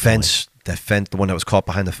 Oh, that definitely. fence, the one that was caught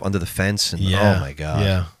under the fence, and Yeah. oh my god,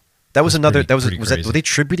 Yeah. that was That's another. pretty- That was pretty was that? crazy. Were they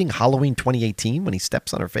tributing Halloween 2018 when he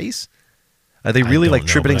steps on her face? Are they I really don't like know,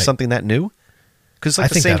 tributing but something that new? Because it's like I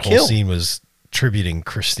the think same that kill. whole scene was tributing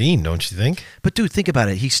Christine, don't you think? But dude, think about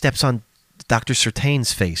it. He steps on Dr.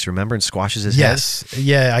 Sertain's face, remember, and squashes his head. Yes.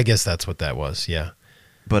 Yeah, I guess that's what that was. Yeah.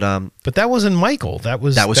 But But that wasn't Michael. That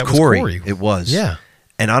was Corey. It was. Yeah.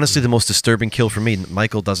 And honestly, the most disturbing kill for me,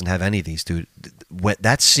 Michael doesn't have any of these, dude.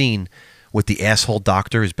 That scene with the asshole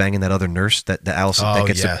doctor is banging that other nurse that Allison that Oh,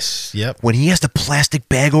 gets yes. Yep. when he has the plastic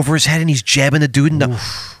bag over his head and he's jabbing the dude in the,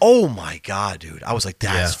 oh my god, dude. I was like,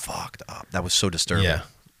 that's Yeah. fucked up. That was so disturbing. Yeah.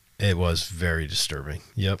 It was very disturbing.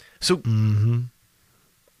 Yep. So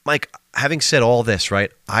Mike, having said all this,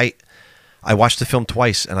 right, I watched the film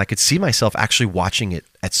twice and I could see myself actually watching it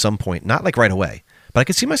at some point, not like right away, but I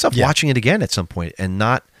could see myself Yeah. watching it again at some point and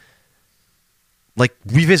not like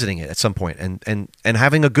revisiting it at some point and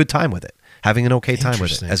having a good time with it, having an okay time with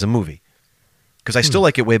it Interesting. as a movie. Because I still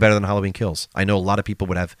like it way better than Halloween Kills. I know a lot of people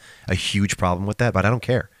would have a huge problem with that, but I don't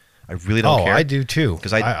care. I really don't care. I do too.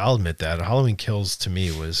 'Cause I'll admit that Halloween Kills to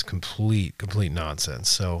me was complete nonsense.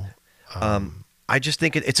 So, I just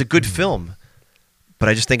think it's a good film, but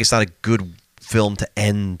I just think it's not a good film to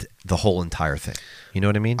end the whole entire thing. You know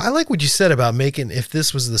what I mean? I like what you said about if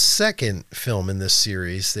this was the second film in this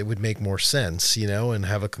series, it would make more sense, and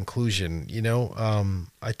have a conclusion,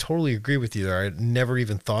 I totally agree with you there. I never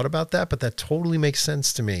even thought about that, but that totally makes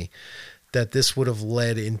sense to me that this would have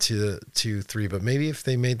led into 2, 3, but maybe if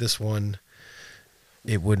they made this one,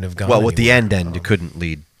 it wouldn't have gone Well, with the anywhere. end, it couldn't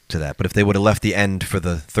lead to that. But if they would have left the end for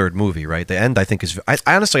the third movie, right? The end, I think is. I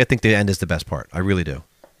honestly, I think the end is the best part. I really do.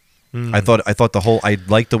 I thought I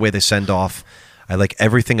like the way they send off. I like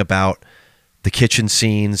everything about the kitchen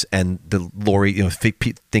scenes and the Laurie,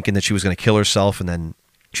 thinking that she was going to kill herself and then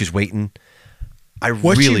she's waiting.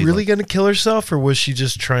 Was she really going to kill herself, or was she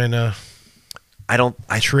just trying to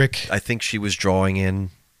trick? I think she was drawing in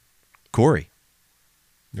Corey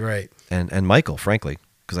Right. and Michael, frankly,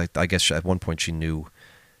 because I guess at one point she knew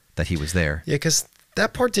that he was there. Yeah, because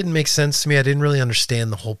that part didn't make sense to me. I didn't really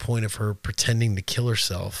understand the whole point of her pretending to kill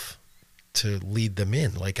herself to lead them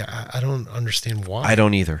in. Like, I don't understand why. I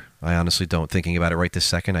don't either. I honestly don't. Thinking about it right this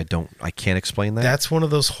second, I can't explain that. That's one of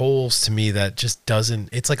those holes to me that just doesn't,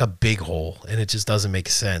 it's like a big hole and it just doesn't make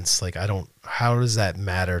sense. Like, how does that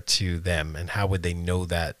matter to them, and how would they know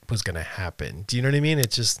that was going to happen? Do you know what I mean?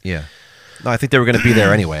 It just, Yeah. No, I think they were going to be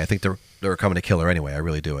there anyway. I think they were coming to kill her anyway. I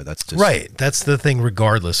really do. That's just right. That's the thing,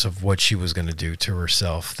 regardless of what she was going to do to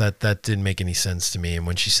herself. That didn't make any sense to me. And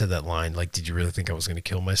when she said that line, like, did you really think I was going to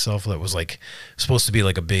kill myself? That was like supposed to be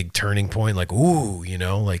like a big turning point. Like, ooh,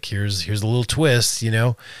 like here's a little twist.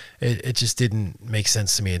 It just didn't make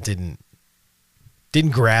sense to me. It didn't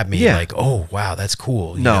grab me. Yeah. Like, oh wow, that's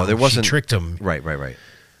cool. No, there wasn't. She tricked him. Right. I know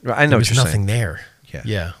There what was you're nothing saying. there.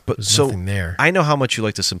 Yeah. But But so nothing there. I know how much you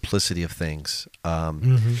like the simplicity of things.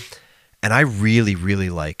 Mm-hmm. And I really, really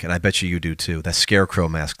like, and I bet you do too, that scarecrow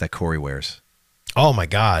mask that Corey wears. Oh my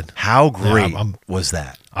God. How great I'm- was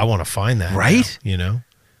that? I want to find that. Right? now,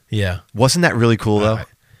 Yeah. Wasn't that really cool though?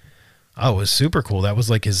 Oh, it was super cool. That was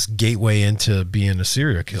like his gateway into being a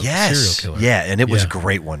serial killer. Yes. Serial killer. Yeah, and it was Yeah. a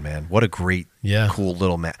great one, man. What a great, Yeah. cool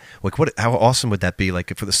little Like, how awesome would that be?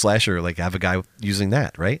 Like for the slasher, like have a guy using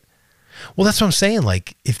that, right? Well, that's what I'm saying.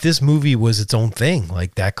 Like, if this movie was its own thing,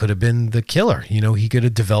 like that could have been the killer. He could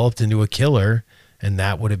have developed into a killer, and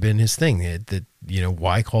that would have been his thing.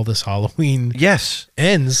 Why call this Halloween Yes.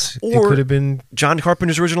 Ends? Or- It could have been. John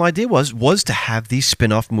Carpenter's original idea was to have these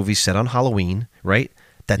spin-off movies set on Halloween, right?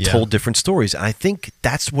 That Yeah. told different stories. And I think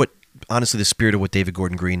that's what, honestly, the spirit of what David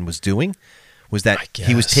Gordon Green was doing was that I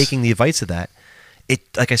he was guess. taking the advice of that. It,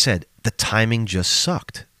 like I said, the timing just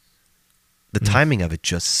sucked. The timing of it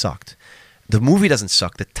just sucked. The movie doesn't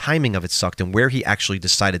suck. The timing of it sucked. And where he actually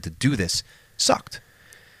decided to do this sucked.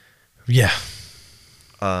 Yeah.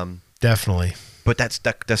 Definitely. But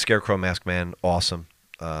that scarecrow mask, man, awesome.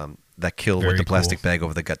 That kill with Very the plastic cool. bag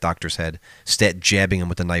over the doctor's head, jabbing him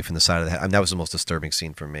with the knife in the side of the head. I mean, that was the most disturbing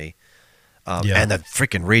scene for me. Yeah. And the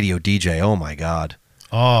freaking radio DJ, oh my God.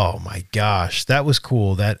 Oh my gosh, that was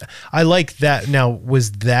cool. That I like that. Now,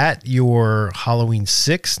 was that your Halloween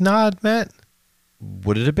 6 nod, Matt?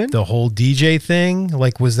 Would it have been? The whole DJ thing,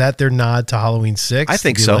 like, was that their nod to Halloween 6? I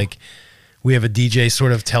think To be so. Like, we have a DJ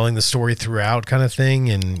sort of telling the story throughout kind of thing.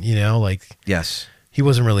 And, you know, like, Yes. he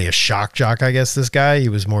wasn't really a shock jock, I guess, this guy. He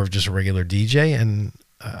was more of just a regular DJ. And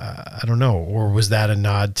I don't know. Or was that a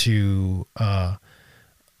nod to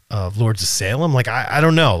Lords of Salem? Like, I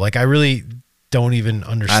don't know. Like, I really don't even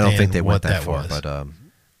understand I don't think they what went that far, was. but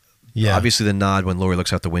Yeah. obviously the nod when Laurie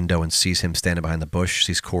looks out the window and sees him standing behind the bush,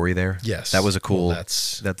 sees Corey there. Yes. That was a cool. Well,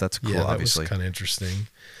 that's cool. Yeah, that obviously. was kind of interesting.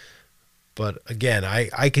 But again,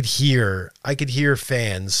 I could hear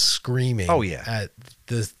fans screaming Oh, yeah. at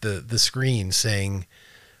the screen saying,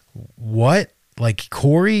 "What? Like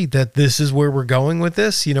Corey, that this is where we're going with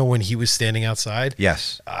this?" You know, when he was standing outside.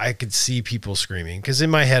 Yes. I could see people screaming, because in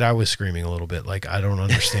my head I was screaming a little bit like, I don't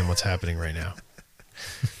understand what's happening right now.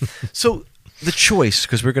 So the choice,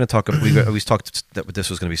 because we're going to talk. We talked that this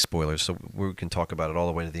was going to be spoilers, so we can talk about it all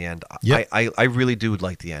the way to the end. Yep. I really do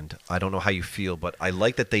like the end. I don't know how you feel, but I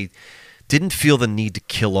like that they didn't feel the need to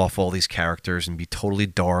kill off all these characters and be totally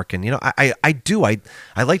dark. And you know, I do. I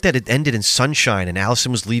like that it ended in sunshine and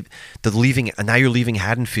Allison was leaving. And now you're leaving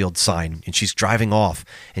Haddonfield sign, and she's driving off,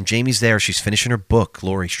 and Jamie's there. She's finishing her book,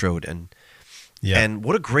 Laurie Strode, and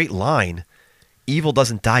what a great line. Evil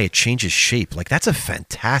doesn't die; it changes shape. Like, that's a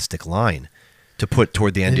fantastic line to put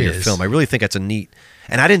toward the end It of your is. film. I really think that's a neat.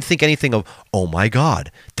 And I didn't think anything of, oh my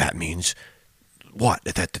God, that means what?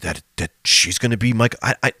 That she's going to be Mike.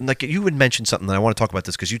 I like, you would mention something, and I want to talk about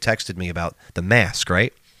this because you texted me about The Mask,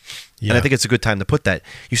 right? Yeah. And I think it's a good time to put that.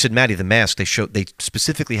 You said, Maddie, The Mask. They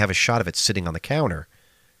specifically have a shot of it sitting on the counter,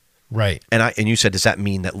 Right. and you said, does that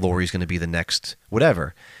mean that Laurie's going to be the next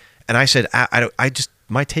whatever? And I said, I just,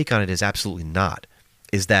 my take on it is absolutely not.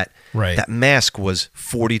 Is that Right. that mask was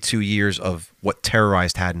 42 years of what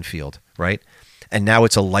terrorized Haddonfield, right? And now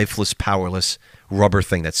it's a lifeless, powerless rubber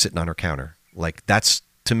thing that's sitting on her counter. Like, that's,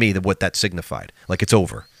 to me, what that signified. Like, it's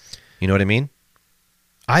over. You know what I mean?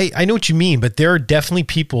 I know what you mean, but there are definitely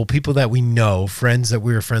people that we know, friends that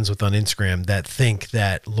we were friends with on Instagram, that think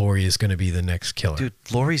that Laurie is going to be the next killer. Dude,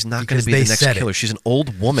 Laurie's not going Because to be they the next said it. killer. She's an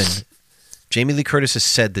old woman. Jamie Lee Curtis has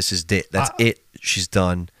said this is it. That's it. She's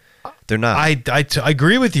done. They're not. I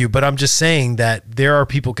agree with you, but I'm just saying that there are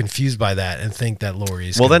people confused by that and think that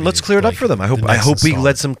Laurie's. Well, gonna then be, let's clear it up like, for them. I the hope next we installment. we've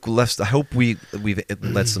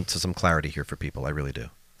led some to some clarity here for people. I really do.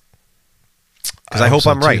 Because I I hope hope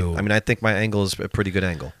so, I'm right. too. I mean, I think my angle is a pretty good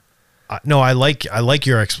angle. No, I like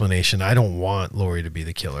your explanation. I don't want Laurie to be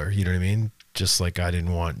the killer. You know what I mean? Just like I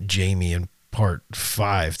didn't want Jamie in part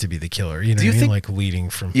 5 to be the killer. You know Do you what I mean? think- Like leading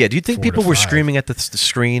from. Yeah. Do you think 4 to people were 5. screaming at the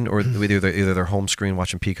screen, or either their home screen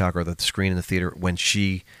watching Peacock, or the screen in the theater when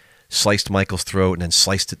she sliced Michael's throat and then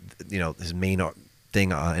sliced it, his main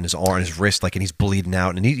thing in his arm, his wrist, like, and he's bleeding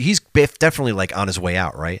out, and he's definitely like on his way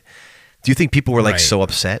out, right? Do you think people were like Right. so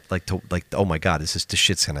upset, like oh my God, this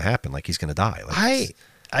shit's gonna happen, like he's gonna die? Like,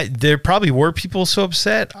 There probably were people so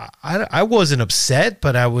upset. I wasn't upset,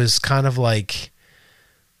 but I was kind of like,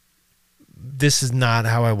 this is not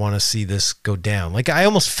how I want to see this go down. Like, I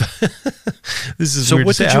almost, this is So weird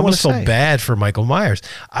what to say. did I you almost wanna felt say? bad for Michael Myers.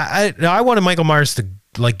 I wanted Michael Myers to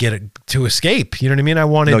like get it to escape. You know what I mean? I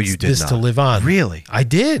wanted No, you did this not. to live on. Really? I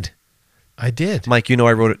did. Mike,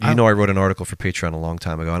 I wrote I wrote an article for Patreon a long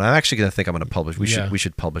time ago, and I'm actually going to publish. We Yeah.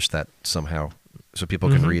 should publish that somehow so people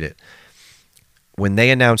can read it. When they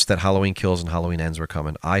announced that Halloween Kills and Halloween Ends were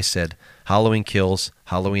coming, I said Halloween Kills,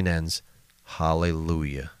 Halloween Ends,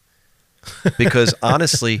 hallelujah. Because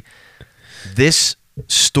honestly, this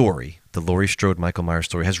story, the Laurie Strode Michael Myers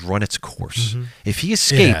story, has run its course. If he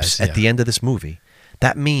escapes has, at the end of this movie,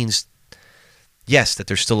 that means, yes, that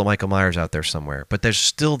there's still a Michael Myers out there somewhere, but there's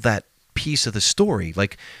still that piece of the story.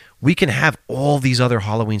 Like, we can have all these other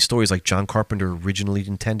Halloween stories like John Carpenter originally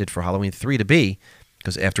intended for Halloween 3 to be,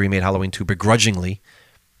 because after he made Halloween 2 begrudgingly,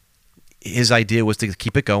 his idea was to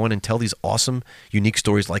keep it going and tell these awesome, unique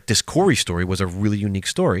stories. Like this Corey story was a really unique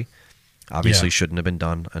story. Obviously, Yeah. shouldn't have been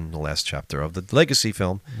done in the last chapter of the Legacy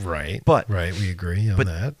film. Right. But- right. We agree on but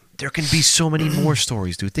that. there can be so many more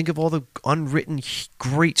stories, dude. Think of all the unwritten,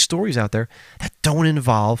 great stories out there that don't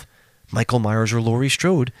involve Michael Myers or Laurie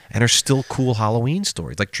Strode and are still cool Halloween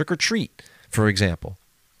stories, like Trick or Treat, for example.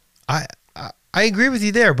 I agree with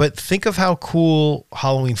you there, but think of how cool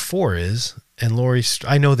Halloween 4 is. And Laurie,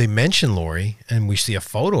 I know they mention Laurie, and we see a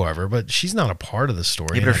photo of her, but she's not a part of the story.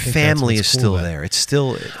 Yeah, and but I her think that's family what's is cool still about it. there. It's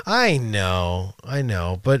still. I know,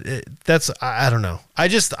 but I don't know.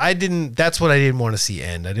 That's what I didn't want to see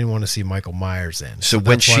end. I didn't want to see Michael Myers end. So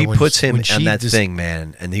when that's why she puts him when on she that just- thing,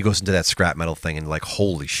 man, and he goes into that scrap metal thing, and like,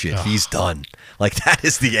 holy shit, he's done. Like, that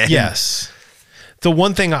is the end. Yes. The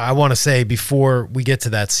one thing I want to say before we get to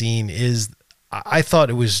that scene is I thought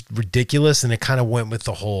it was ridiculous, and it kind of went with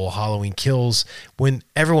the whole Halloween Kills when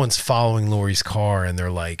everyone's following Laurie's car and they're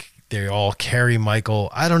like, they all carry Michael.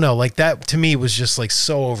 I don't know, like that to me was just like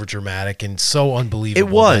so overdramatic and so unbelievable.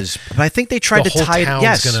 It was, but I think they tried the to whole tie it. town's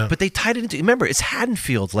Yes, gonna- but they tied it into. Remember, it's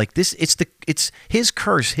Haddonfield. Like this, it's his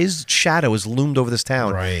curse. His shadow is loomed over this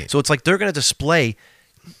town. Right. So it's like they're going to display.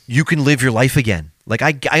 You can live your life again. Like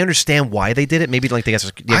I understand why they did it. Maybe like the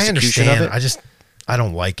execution I understand. of it. I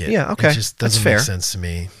don't like it. Yeah, okay. It just That's doesn't fair. make sense to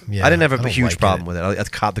me. Yeah, I didn't have a don't huge like problem with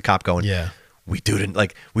it. The cop going, Yeah. we do it.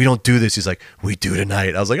 Like we don't do this. He's like, we do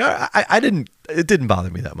tonight. I was like, I didn't. It didn't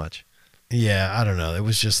bother me that much. Yeah, I don't know. It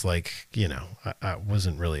was just like, I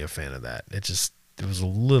wasn't really a fan of that. It was a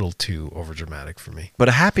little too overdramatic for me. But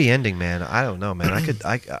a happy ending, man. I don't know, man.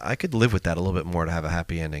 I could live with that a little bit more to have a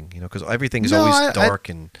happy ending, because everything is No, always dark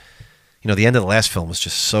and the end of the last film was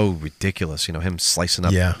just so ridiculous. Him slicing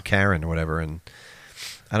up Yeah. Karen or whatever, and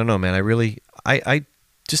I don't know, man. I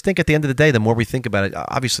just think at the end of the day, the more we think about it,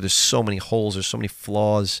 obviously there's so many holes, there's so many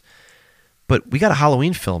flaws, but we got a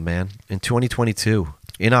Halloween film, man, in 2022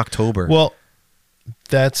 in October. Well,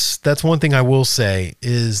 that's one thing I will say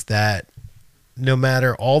is that no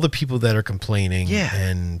matter all the people that are complaining Yeah.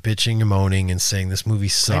 and bitching and moaning and saying this movie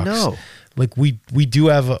sucks, know. like we do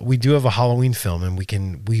have a Halloween film, and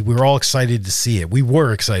we're all excited to see it. We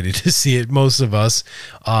were excited to see it, most of us.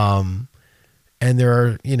 And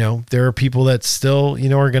there are people that still,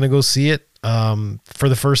 are going to go see it for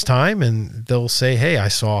the first time, and they'll say, "Hey, I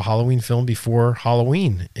saw a Halloween film before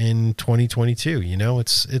Halloween in 2022."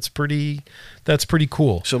 That's pretty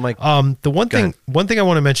cool. So, Mike, the one go thing ahead. I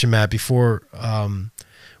want to mention, Matt, before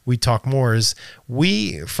we talk more, is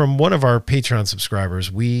from one of our Patreon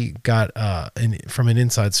subscribers, we got from an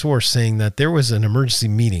inside source saying that there was an emergency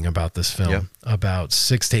meeting about this film about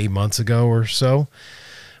 6 to 8 months ago or so,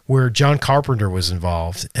 where John Carpenter was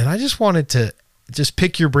involved. And I just wanted to just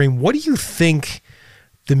pick your brain. What do you think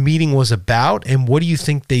the meeting was about, and what do you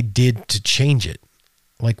think they did to change it?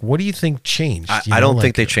 Like, what do you think changed? I don't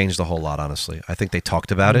think they changed a whole lot, honestly. I think they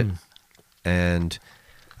talked about it, and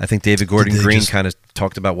I think David Gordon they Green just- kind of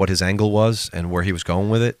talked about what his angle was and where he was going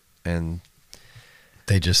with it, and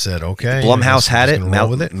They just said, okay. Blumhouse had it. Roll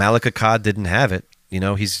with it. Malek Akkad didn't have it.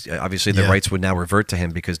 He's obviously the Yeah. rights would now revert to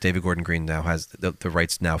him because David Gordon Green now has the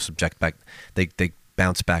rights now subject back. They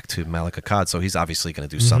bounce back to Malek Akkad, so he's obviously going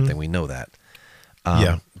to do something. We know that.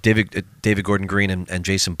 Yeah. David Gordon Green and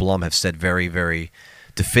Jason Blum have said very, very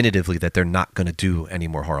definitively that they're not going to do any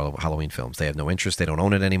more Halloween films. They have no interest. They don't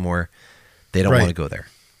own it anymore. They don't Right. want to go there.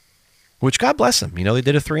 Which, God bless them. They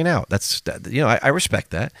did a 3 and out. I respect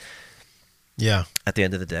that. Yeah. At the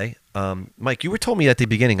end of the day, Mike, you were told me at the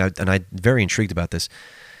beginning, and I'm very intrigued about this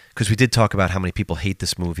because we did talk about how many people hate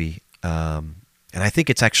this movie, and I think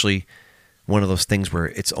it's actually one of those things where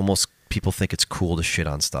it's almost people think it's cool to shit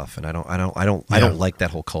on stuff, and I don't like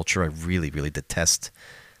that whole culture. I really, really detest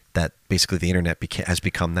that. Basically, the internet has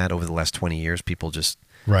become that over the last 20 years. People just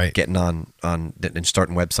Right. getting on and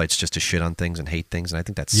starting websites just to shit on things and hate things, and I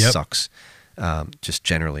think that sucks. Just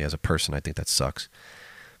generally as a person, I think that sucks.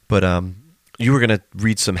 But you were going to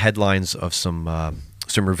read some headlines of some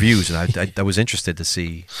reviews, and I was interested to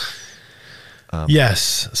see.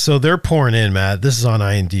 Yes. So they're pouring in, Matt. This is on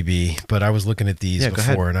IMDb, but I was looking at these Go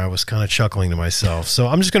ahead. before, and I was kind of chuckling to myself. So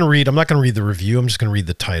I'm just going to read. I'm not going to read the review. I'm just going to read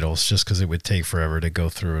the titles, just because it would take forever to go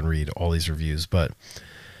through and read all these reviews. But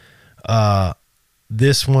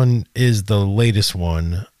this one is the latest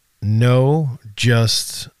one. No,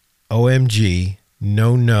 just OMG,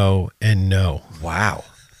 no, and no. Wow.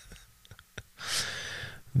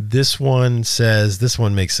 This one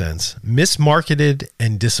makes sense. Mismarketed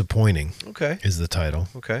and disappointing Okay. is the title.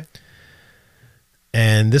 Okay.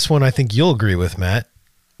 And this one I think you'll agree with, Matt.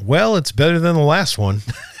 Well, it's better than the last one.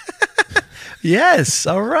 Yes.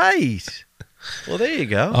 All right. Well, there you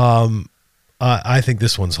go. I think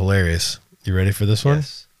this one's hilarious. You ready for this one?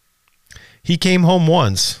 Yes. He came home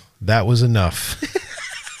once. That was enough.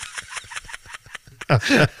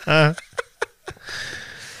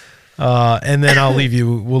 And then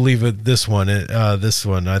we'll leave it this one. This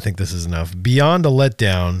one, I think this is enough. Beyond a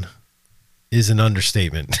letdown is an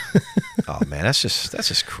understatement. Oh man, that's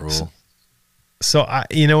just cruel. So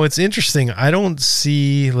it's interesting. I don't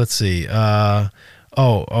see, let's see. Matt.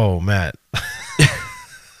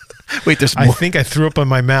 Wait, there's I more. think I threw up in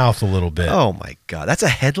my mouth a little bit. Oh my God, that's a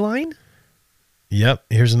headline. Yep.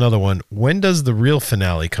 Here's another one. When does the real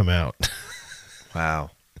finale come out?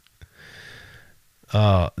 Wow.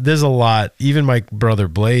 There's a lot. Even my brother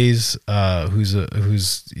Blaze, who's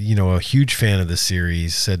a huge fan of the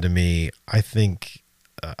series, said to me, I think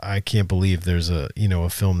I can't believe there's a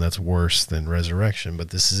film that's worse than Resurrection, but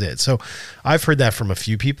this is it. So I've heard that from a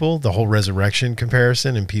few people, the whole Resurrection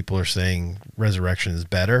comparison, and people are saying Resurrection is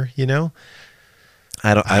better.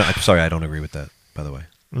 I'm sorry, I don't agree with that. By the way.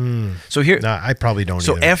 So here, No, I probably don't.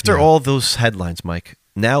 so either. after Yeah. all those headlines, Mike,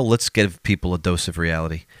 now let's give people a dose of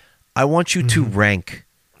reality. I want you to rank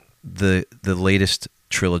the latest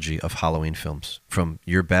trilogy of Halloween films from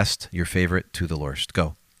your best, your favorite, to the worst.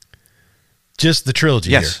 Go. Just the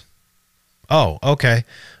trilogy. Yes. Here. Oh, okay.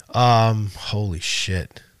 Holy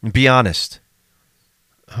shit. Be honest.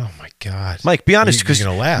 Oh my god. Mike, be honest, You're because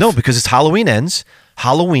gonna laugh. no, because it's Halloween Ends,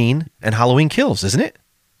 Halloween, and Halloween Kills, isn't it?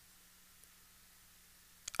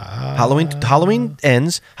 Halloween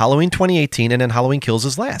Ends, Halloween 2018, and then Halloween Kills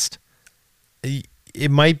is last. It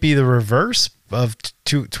might be the reverse of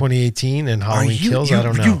 2018 and Halloween Kills. I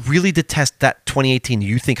don't know. You really detest that 2018.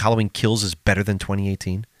 You think Halloween Kills is better than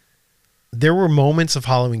 2018? There were moments of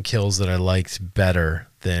Halloween Kills that I liked better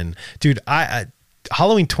than, dude. I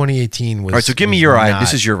Halloween 2018 was. All right, so give me was your not-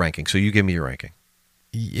 this is your ranking. So you give me your ranking.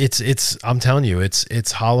 It's. I'm telling you,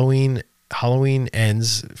 it's Halloween. Halloween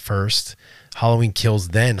Ends first. Halloween Kills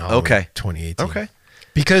then. Halloween Okay. 2018. Okay.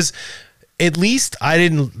 Because at least I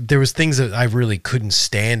didn't. There was things that I really couldn't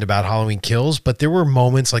stand about Halloween Kills, but there were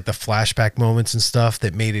moments like the flashback moments and stuff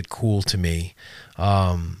that made it cool to me.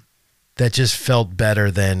 That just felt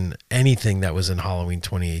better than anything that was in Halloween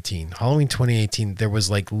 2018. Halloween 2018, there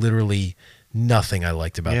was like literally nothing I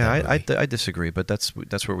liked about that movie. I disagree, but that's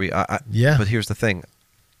where we. Yeah. But here's the thing: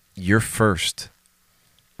 your first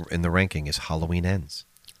in the ranking is Halloween Ends,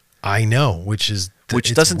 I know, which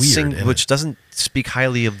which it's doesn't weird, sing, and which doesn't speak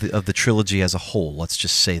highly of the trilogy as a whole. Let's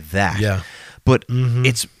just say that. Yeah. But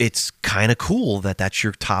it's kind of cool that that's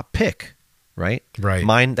your top pick, right? Right.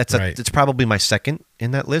 Mine. Right. It's probably my second in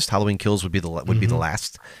that list. Halloween Kills would be the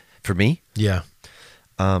last for me. yeah.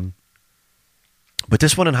 But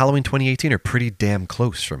this one and Halloween 2018 are pretty damn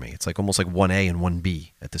close for me. It's like almost like 1A and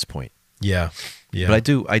 1B at this point. Yeah. Yeah. But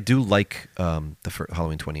I do like the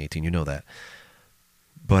Halloween 2018. You know that.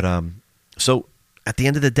 But so at the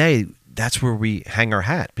end of the day, that's where we hang our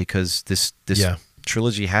hat, because this Yeah.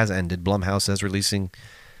 trilogy has ended. Blumhouse is releasing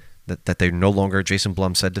that they're no longer. Jason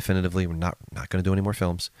Blum said definitively, we're not going to do any more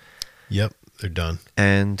films. Yep. They're done.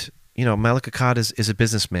 And Malik Akkad is a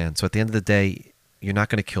businessman. So at the end of the day, you're not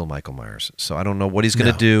going to kill Michael Myers. So I don't know what he's going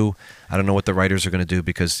to No. do. I don't know what the writers are going to do,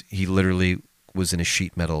 because he literally was in a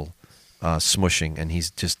sheet metal smushing, and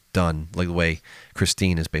he's just done, like the way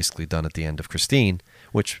Christine is basically done at the end of Christine,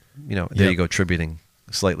 which, there Yep. you go, tributing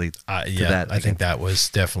slightly to Yeah. that. I think that was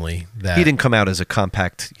definitely that. he didn't come out as a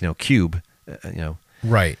compact, cube. Right.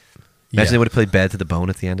 Imagine Yeah. they would have played Bad to the Bone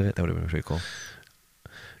at the end of it. That would have been pretty cool.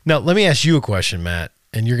 Now, let me ask you a question, Matt,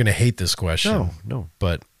 and you're going to hate this question. No.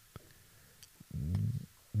 But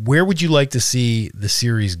where would you like to see the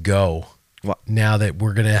series go What? now that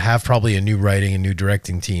we're going to have probably a new writing and new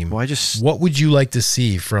directing team? Well, What would you like to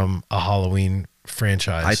see from a Halloween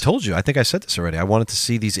franchise? I told you. I think I said this already. I wanted to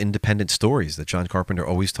see these independent stories that John Carpenter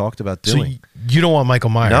always talked about so doing. you don't want Michael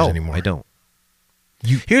Myers No, anymore. I don't.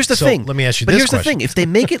 You, Here's the so thing. Let me ask you but this here's question. the thing. If they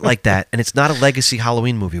make it like that, and it's not a legacy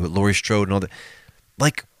Halloween movie with Laurie Strode and all that,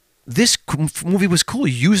 like, this movie was cool.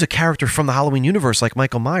 You use a character from the Halloween universe like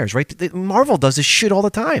Michael Myers, right? Marvel does this shit all the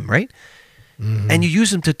time, right? Mm-hmm. And you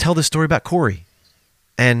use him to tell the story about Corey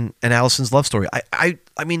and Allison's love story. I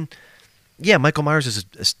mean, yeah, Michael Myers is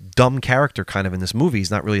a dumb character kind of in this movie.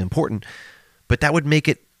 He's not really important, but that would make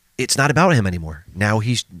it's not about him anymore. Now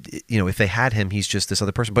he's, if they had him, he's just this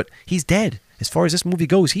other person, but he's dead. As far as this movie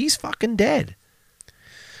goes, he's fucking dead.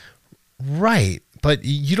 Right. But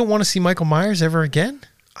you don't want to see Michael Myers ever again?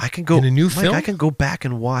 I can go In a new Mike, film? I can go back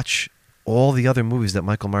and watch all the other movies that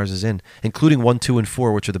Michael Myers is in, including 1, 2, and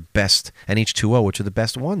 4, which are the best, and H2O, which are the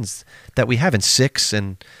best ones that we have, and 6,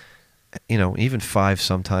 and even 5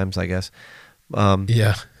 sometimes, I guess.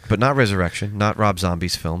 Yeah. But not Resurrection, not Rob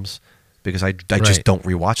Zombie's films, because I just Right. don't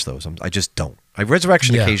rewatch those. I just don't.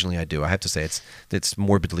 Resurrection Yeah. occasionally I do. I have to say it's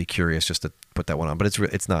morbidly curious just to put that one on, but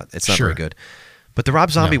it's not Sure. very good. But the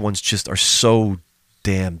Rob Zombie No. ones just are so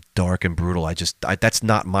damn dark and brutal. That's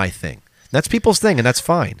not my thing. That's people's thing, and that's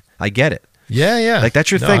fine. I get it. Yeah, yeah. Like,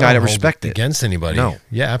 that's your No, thing. I I don't hold respect it. against anybody. No.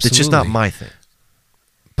 Yeah, absolutely. It's just not my thing.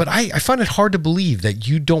 But I find it hard to believe that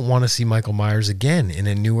you don't want to see Michael Myers again in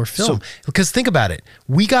a newer film. So- Because think about it.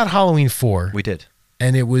 We got Halloween 4, We did.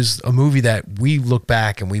 and it was a movie that we look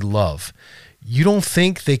back and we love. You don't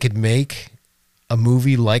think they could make a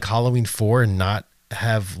movie like Halloween 4 and not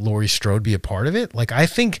have Laurie Strode be a part of it? Like, I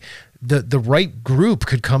think the right group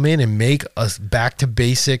could come in and make a back to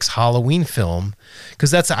basics Halloween film.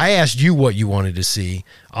 Because I asked you what you wanted to see.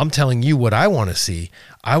 I'm telling you what I want to see.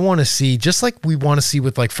 I want to see, just like we want to see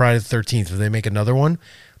with like Friday the 13th, if they make another one,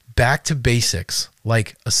 back to basics,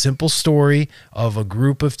 like a simple story of a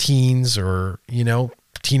group of teens or,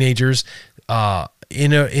 teenagers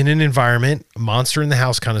in an environment, monster in the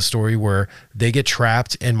house kind of story where they get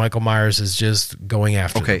trapped and Michael Myers is just going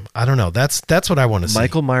after them. I don't know. That's what I want to see.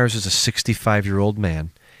 Michael Myers is a 65-year-old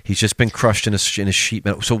man. He's just been crushed in a sheet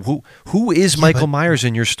metal. So who is Michael Myers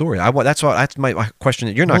in your story? That's my question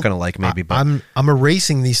that you're not going to like, maybe. But I'm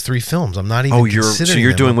erasing these 3 films. I'm not even.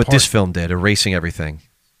 You're doing what this film did, erasing everything.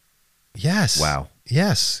 Yes. Wow.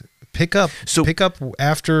 Yes. Pick up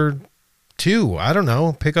after 2. I don't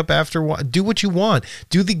know. Pick up after 1. Do what you want.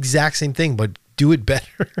 Do the exact same thing, but do it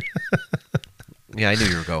better. Yeah, I knew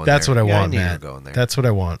you were going. That's there. what I want, I knew Matt. You were going there. That's what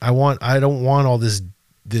I want. I don't want all this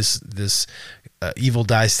Evil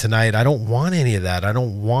Dies Tonight. I don't want any of that. I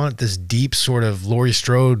don't want this deep sort of Laurie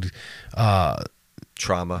Strode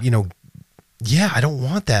trauma. Yeah, I don't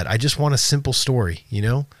want that. I just want a simple story.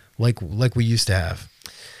 Like we used to have.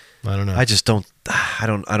 I don't know. I just don't. I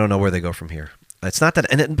don't know where they go from here. It's not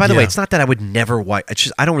that, and by the way, it's not that I would never watch. It's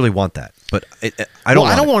just I don't really want that. But I don't.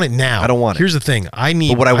 I don't want it now. I don't want it. Here's the thing. I need.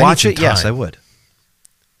 But would I watch it? Time. Yes, I would.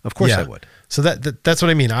 Of course, I would. So that's what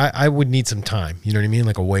I mean. I would need some time. You know what I mean?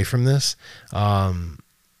 Like away from this, and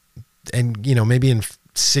maybe in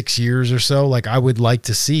 6 years or so, like I would like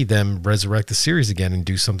to see them resurrect the series again and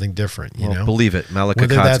do something different. You know, believe it. Malek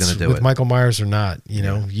whether Akkad's that's going to do with it. Michael Myers or not. He's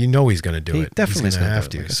going to do He it. definitely he's is going gonna to have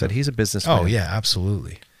do it. to. Like I said, he's a businessman. Oh yeah,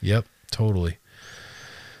 absolutely. Yep, totally.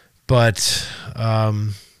 But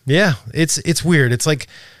yeah, it's weird. It's like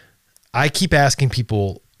I keep asking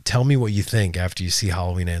people, tell me what you think after you see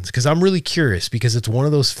Halloween Ends, because I'm really curious, because it's one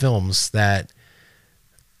of those films that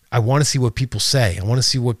I want to see what people say. I want to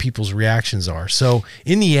see what people's reactions are. So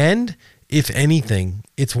in the end, if anything,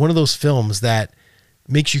 it's one of those films that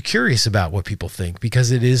makes you curious about what people think,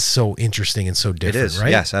 because it is so interesting and so different, It is,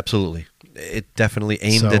 right? yes, absolutely. It definitely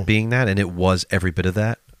aimed at being that, and it was every bit of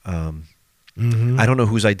that. I don't know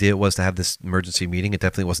whose idea it was to have this emergency meeting. It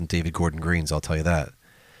definitely wasn't David Gordon Green's, I'll tell you that.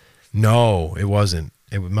 No, it wasn't.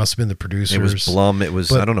 It must have been the producers. It was Blum. It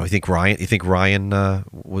was, I don't know. You think Ryan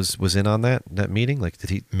was in on that meeting? Like, did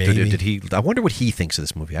he? Maybe. Did he? I wonder what he thinks of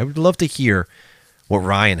this movie. I would love to hear what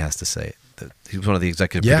Ryan has to say. He was one of the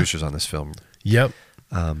executive producers on this film. Yep.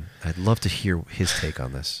 I'd love to hear his take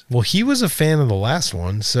on this. Well, he was a fan of the last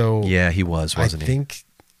one, so yeah, he wasn't I he? think.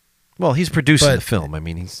 Well, he's producing the film. I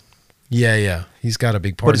mean, he's he's got a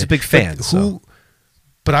big part. But he's a big fan.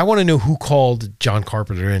 But I want to know who called John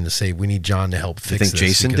Carpenter in to say we need John to help fix this. You think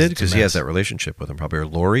Jason did? Because he has that relationship with him, probably, or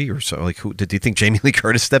Laurie, or so. Like, who did you think Jamie Lee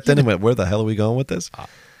Curtis stepped in and went, "Where the hell are we going with this?"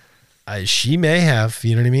 She may have.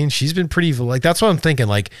 You know what I mean? She's been pretty like. That's what I'm thinking.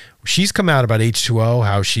 Like, she's come out about H2O,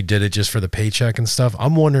 how she did it just for the paycheck and stuff.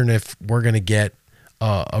 I'm wondering if we're gonna get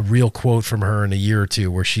a real quote from her in a year or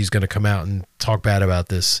two, where she's gonna come out and talk bad about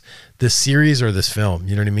this series or this film.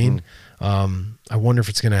 You know what I mean? I wonder if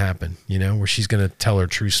it's going to happen, where she's going to tell her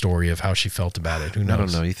true story of how she felt about it. Who knows? I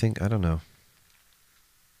don't know. You think? I don't know.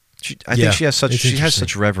 I think she has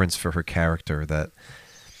such reverence for her character that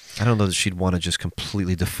I don't know that she'd want to just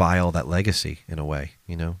completely defile that legacy in a way,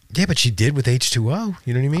 Yeah, but she did with H2O.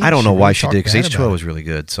 You know what I mean? I don't know why she did, because H2O was really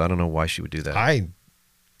good, so I don't know why she would do that. I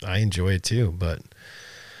enjoy it too, but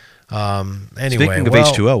anyway. Speaking of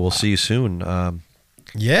H2O, we'll see you soon.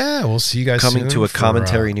 Yeah, we'll see you guys coming soon to a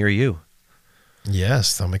commentary near you.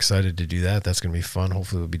 Yes, I'm excited to do that. That's going to be fun.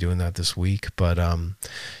 Hopefully we'll be doing that this week. But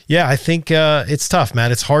yeah, I think it's tough,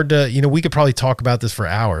 man. It's hard to, we could probably talk about this for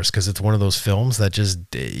hours, because it's one of those films that just,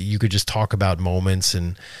 you could just talk about moments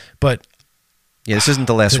but yeah, this isn't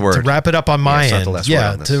the last word. To wrap it up on my end.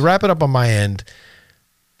 To wrap it up on my end,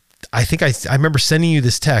 I think I remember sending you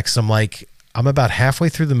this text. I'm like, I'm about halfway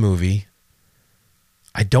through the movie.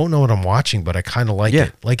 I don't know what I'm watching, but I kind of like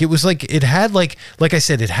it. Like, it was like, it had like I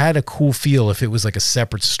said, it had a cool feel if it was like a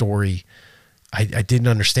separate story. I didn't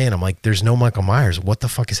understand. I'm like, there's no Michael Myers. What the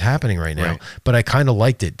fuck is happening right now? Right. But I kind of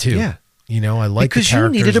liked it too. Yeah. I liked the characters, because you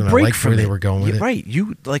needed a break from where they were going with it. Right.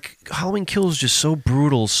 You like Halloween Kills is just so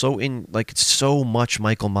brutal, it's so much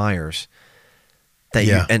Michael Myers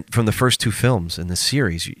that and from the first 2 films in this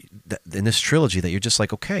series, in this trilogy, that you're just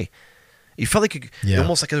like, okay. You felt like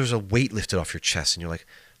almost like there was a weight lifted off your chest, and you're like,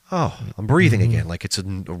 oh, I'm breathing again. Like, it's a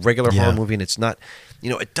regular horror movie, and it's not,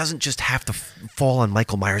 it doesn't just have to fall on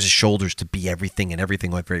Michael Myers' shoulders to be everything and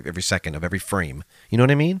everything every second of every frame. You know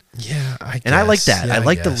what I mean? Yeah, And I like that. I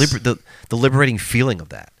like the liberating feeling of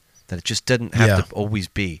that it just didn't have to always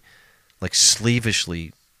be like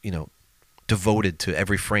slavishly devoted to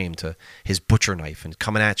every frame to his butcher knife and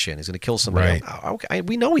coming at you and he's going to kill somebody. Right. Okay,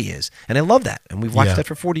 we know he is, and I love that, and we've watched Yeah. that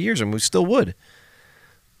for 40 years, and we still would.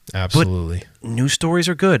 Absolutely. New stories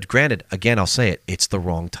are good. Granted, again, I'll say it, it's the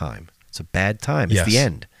wrong time. It's a bad time. It's Yes. the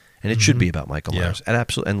end, and it should be about Michael Yeah.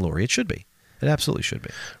 Myers. And Laurie. It should be. It absolutely should be.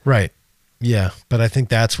 Right. Yeah. But I think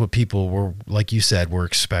that's what people were, like you said, were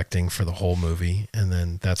expecting for the whole movie. And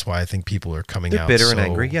then that's why I think people are coming They're out bitter and so-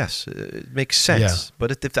 angry. Yes, it makes sense. Yeah.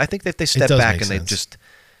 But I think that if they step does back make and they sense. just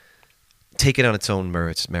take it on its own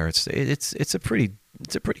merits, it's a pretty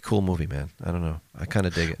cool movie, man. I don't know. I kind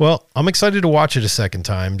of dig it. Well, I'm excited to watch it a second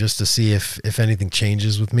time just to see if anything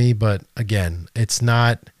changes with me. But again, it's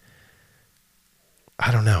not,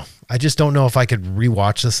 I don't know. I just don't know if I could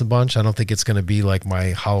rewatch this a bunch. I don't think it's going to be like my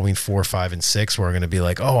Halloween 4, 5, and 6 where I'm going to be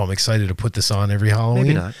like, oh, I'm excited to put this on every Halloween.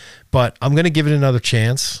 Maybe not. But I'm going to give it another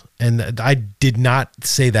chance. And I did not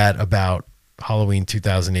say that about Halloween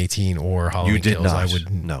 2018 or Halloween You did Kills. not. I would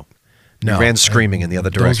No. No, You ran screaming in the other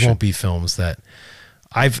Those direction. won't be films that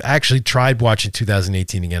I've actually tried watching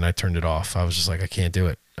 2018 again. I turned it off. I was just like, I can't do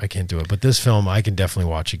it. But this film, I can definitely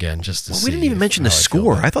watch again just to see. We didn't even mention the how I feel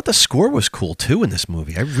score. about it. I thought the score was cool too in this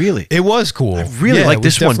movie. It was cool. I really like it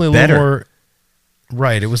was this one definitely a better. little more,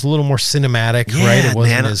 right. It was a little more cinematic, Yeah, right? It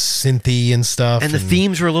wasn't man. as synthy and stuff. and the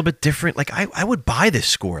themes were a little bit different. Like I would buy this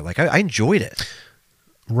score. Like I enjoyed it.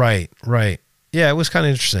 Right. Yeah, it was kind of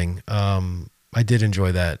interesting. I did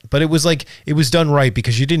enjoy that, but it was done right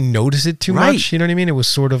because you didn't notice it too Right. much. You know what I mean? It was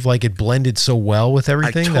sort of like it blended so well with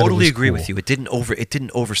everything. I that it totally was agree cool. with you. It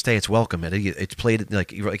didn't overstay its welcome. It played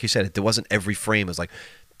like you said. It wasn't every frame. It was like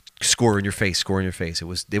score in your face.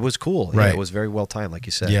 It was cool. Yeah, Right. it was very well timed, like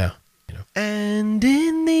you said. Yeah. And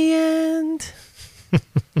in the end.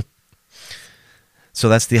 So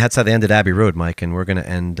that's how they ended Abbey Road, Mike, and we're going to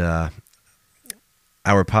end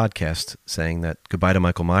our podcast saying that goodbye to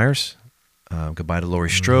Michael Myers, goodbye to Laurie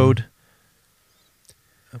Strode.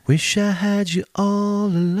 I wish I had you all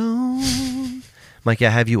alone. Mike, I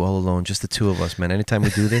have you all alone, just the two of us, man. Anytime we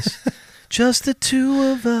do this, just the two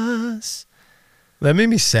of us. That made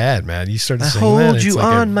me sad, man. You started I singing that. hold It's you like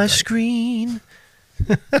on my screen,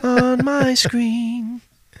 on my screen.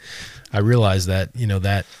 I realized that,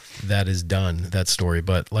 that is done, that story.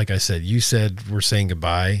 But like I said, you said we're saying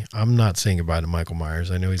goodbye. I'm not saying goodbye to Michael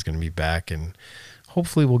Myers. I know he's going to be back, and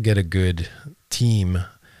hopefully we'll get a good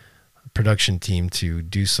production team to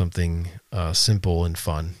do something simple and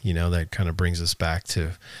fun, that kind of brings us back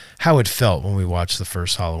to how it felt when we watched the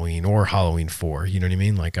first Halloween or Halloween 4. You know what I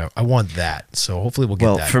mean? Like I want that. So hopefully we'll get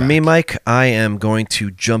that. Well, for back. me, Mike, I am going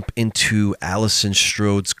to jump into Allison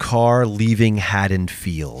Strode's car leaving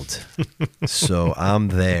Haddonfield. So I'm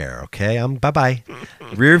there, okay? Bye-bye.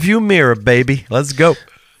 Rear view mirror, baby. Let's go.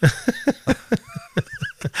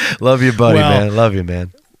 Love you, buddy, Well, man. Love you,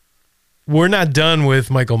 man. We're not done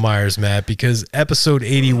with Michael Myers, Matt, because episode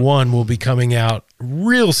 81 will be coming out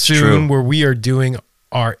real soon, True. where we are doing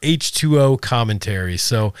our H2O commentary.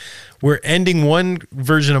 So we're ending one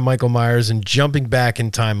version of Michael Myers and jumping back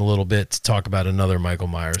in time a little bit to talk about another Michael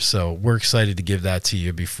Myers. So we're excited to give that to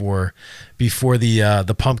you before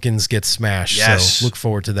the pumpkins get smashed. Yes. So look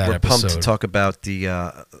forward to that We're episode. pumped to talk about the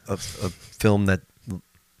a film that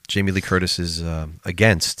Jamie Lee Curtis is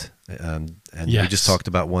against. And we Yes. just talked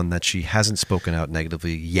about one that she hasn't spoken out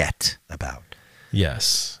negatively yet about.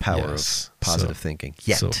 Yes. Power Yes. of positive So- thinking.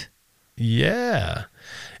 Yet. so- Yeah.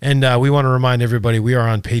 And we want to remind everybody, we are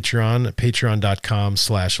on Patreon,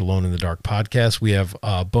 patreon.com/Alone in the Dark podcast. We have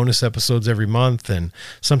bonus episodes every month, and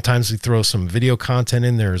sometimes we throw some video content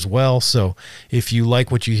in there as well. So if you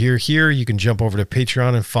like what you hear here, you can jump over to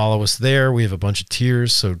Patreon and follow us there. We have a bunch of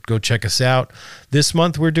tiers, so go check us out. This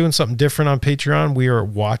month, we're doing something different on Patreon. We are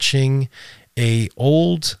watching a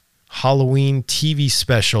old Halloween TV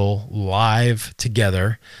special live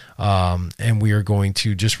together. And we are going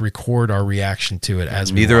to just record our reaction to it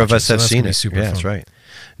as we Neither watch of us So have that's seen gonna be it. super Yeah, fun. that's right.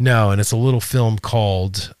 No, and it's a little film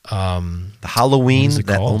called The Halloween What is it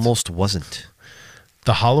that called? almost wasn't.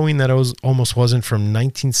 The Halloween That Almost Wasn't from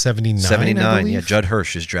 1979. 79. I Yeah, believe. Judd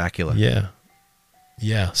Hirsch is Dracula.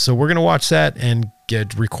 Yeah. So we're gonna watch that and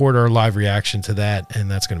record our live reaction to that, and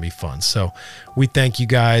that's gonna be fun. So we thank you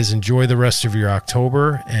guys. Enjoy the rest of your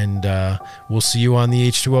October, and we'll see you on the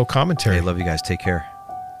H2O commentary. Hey, love you guys. Take care.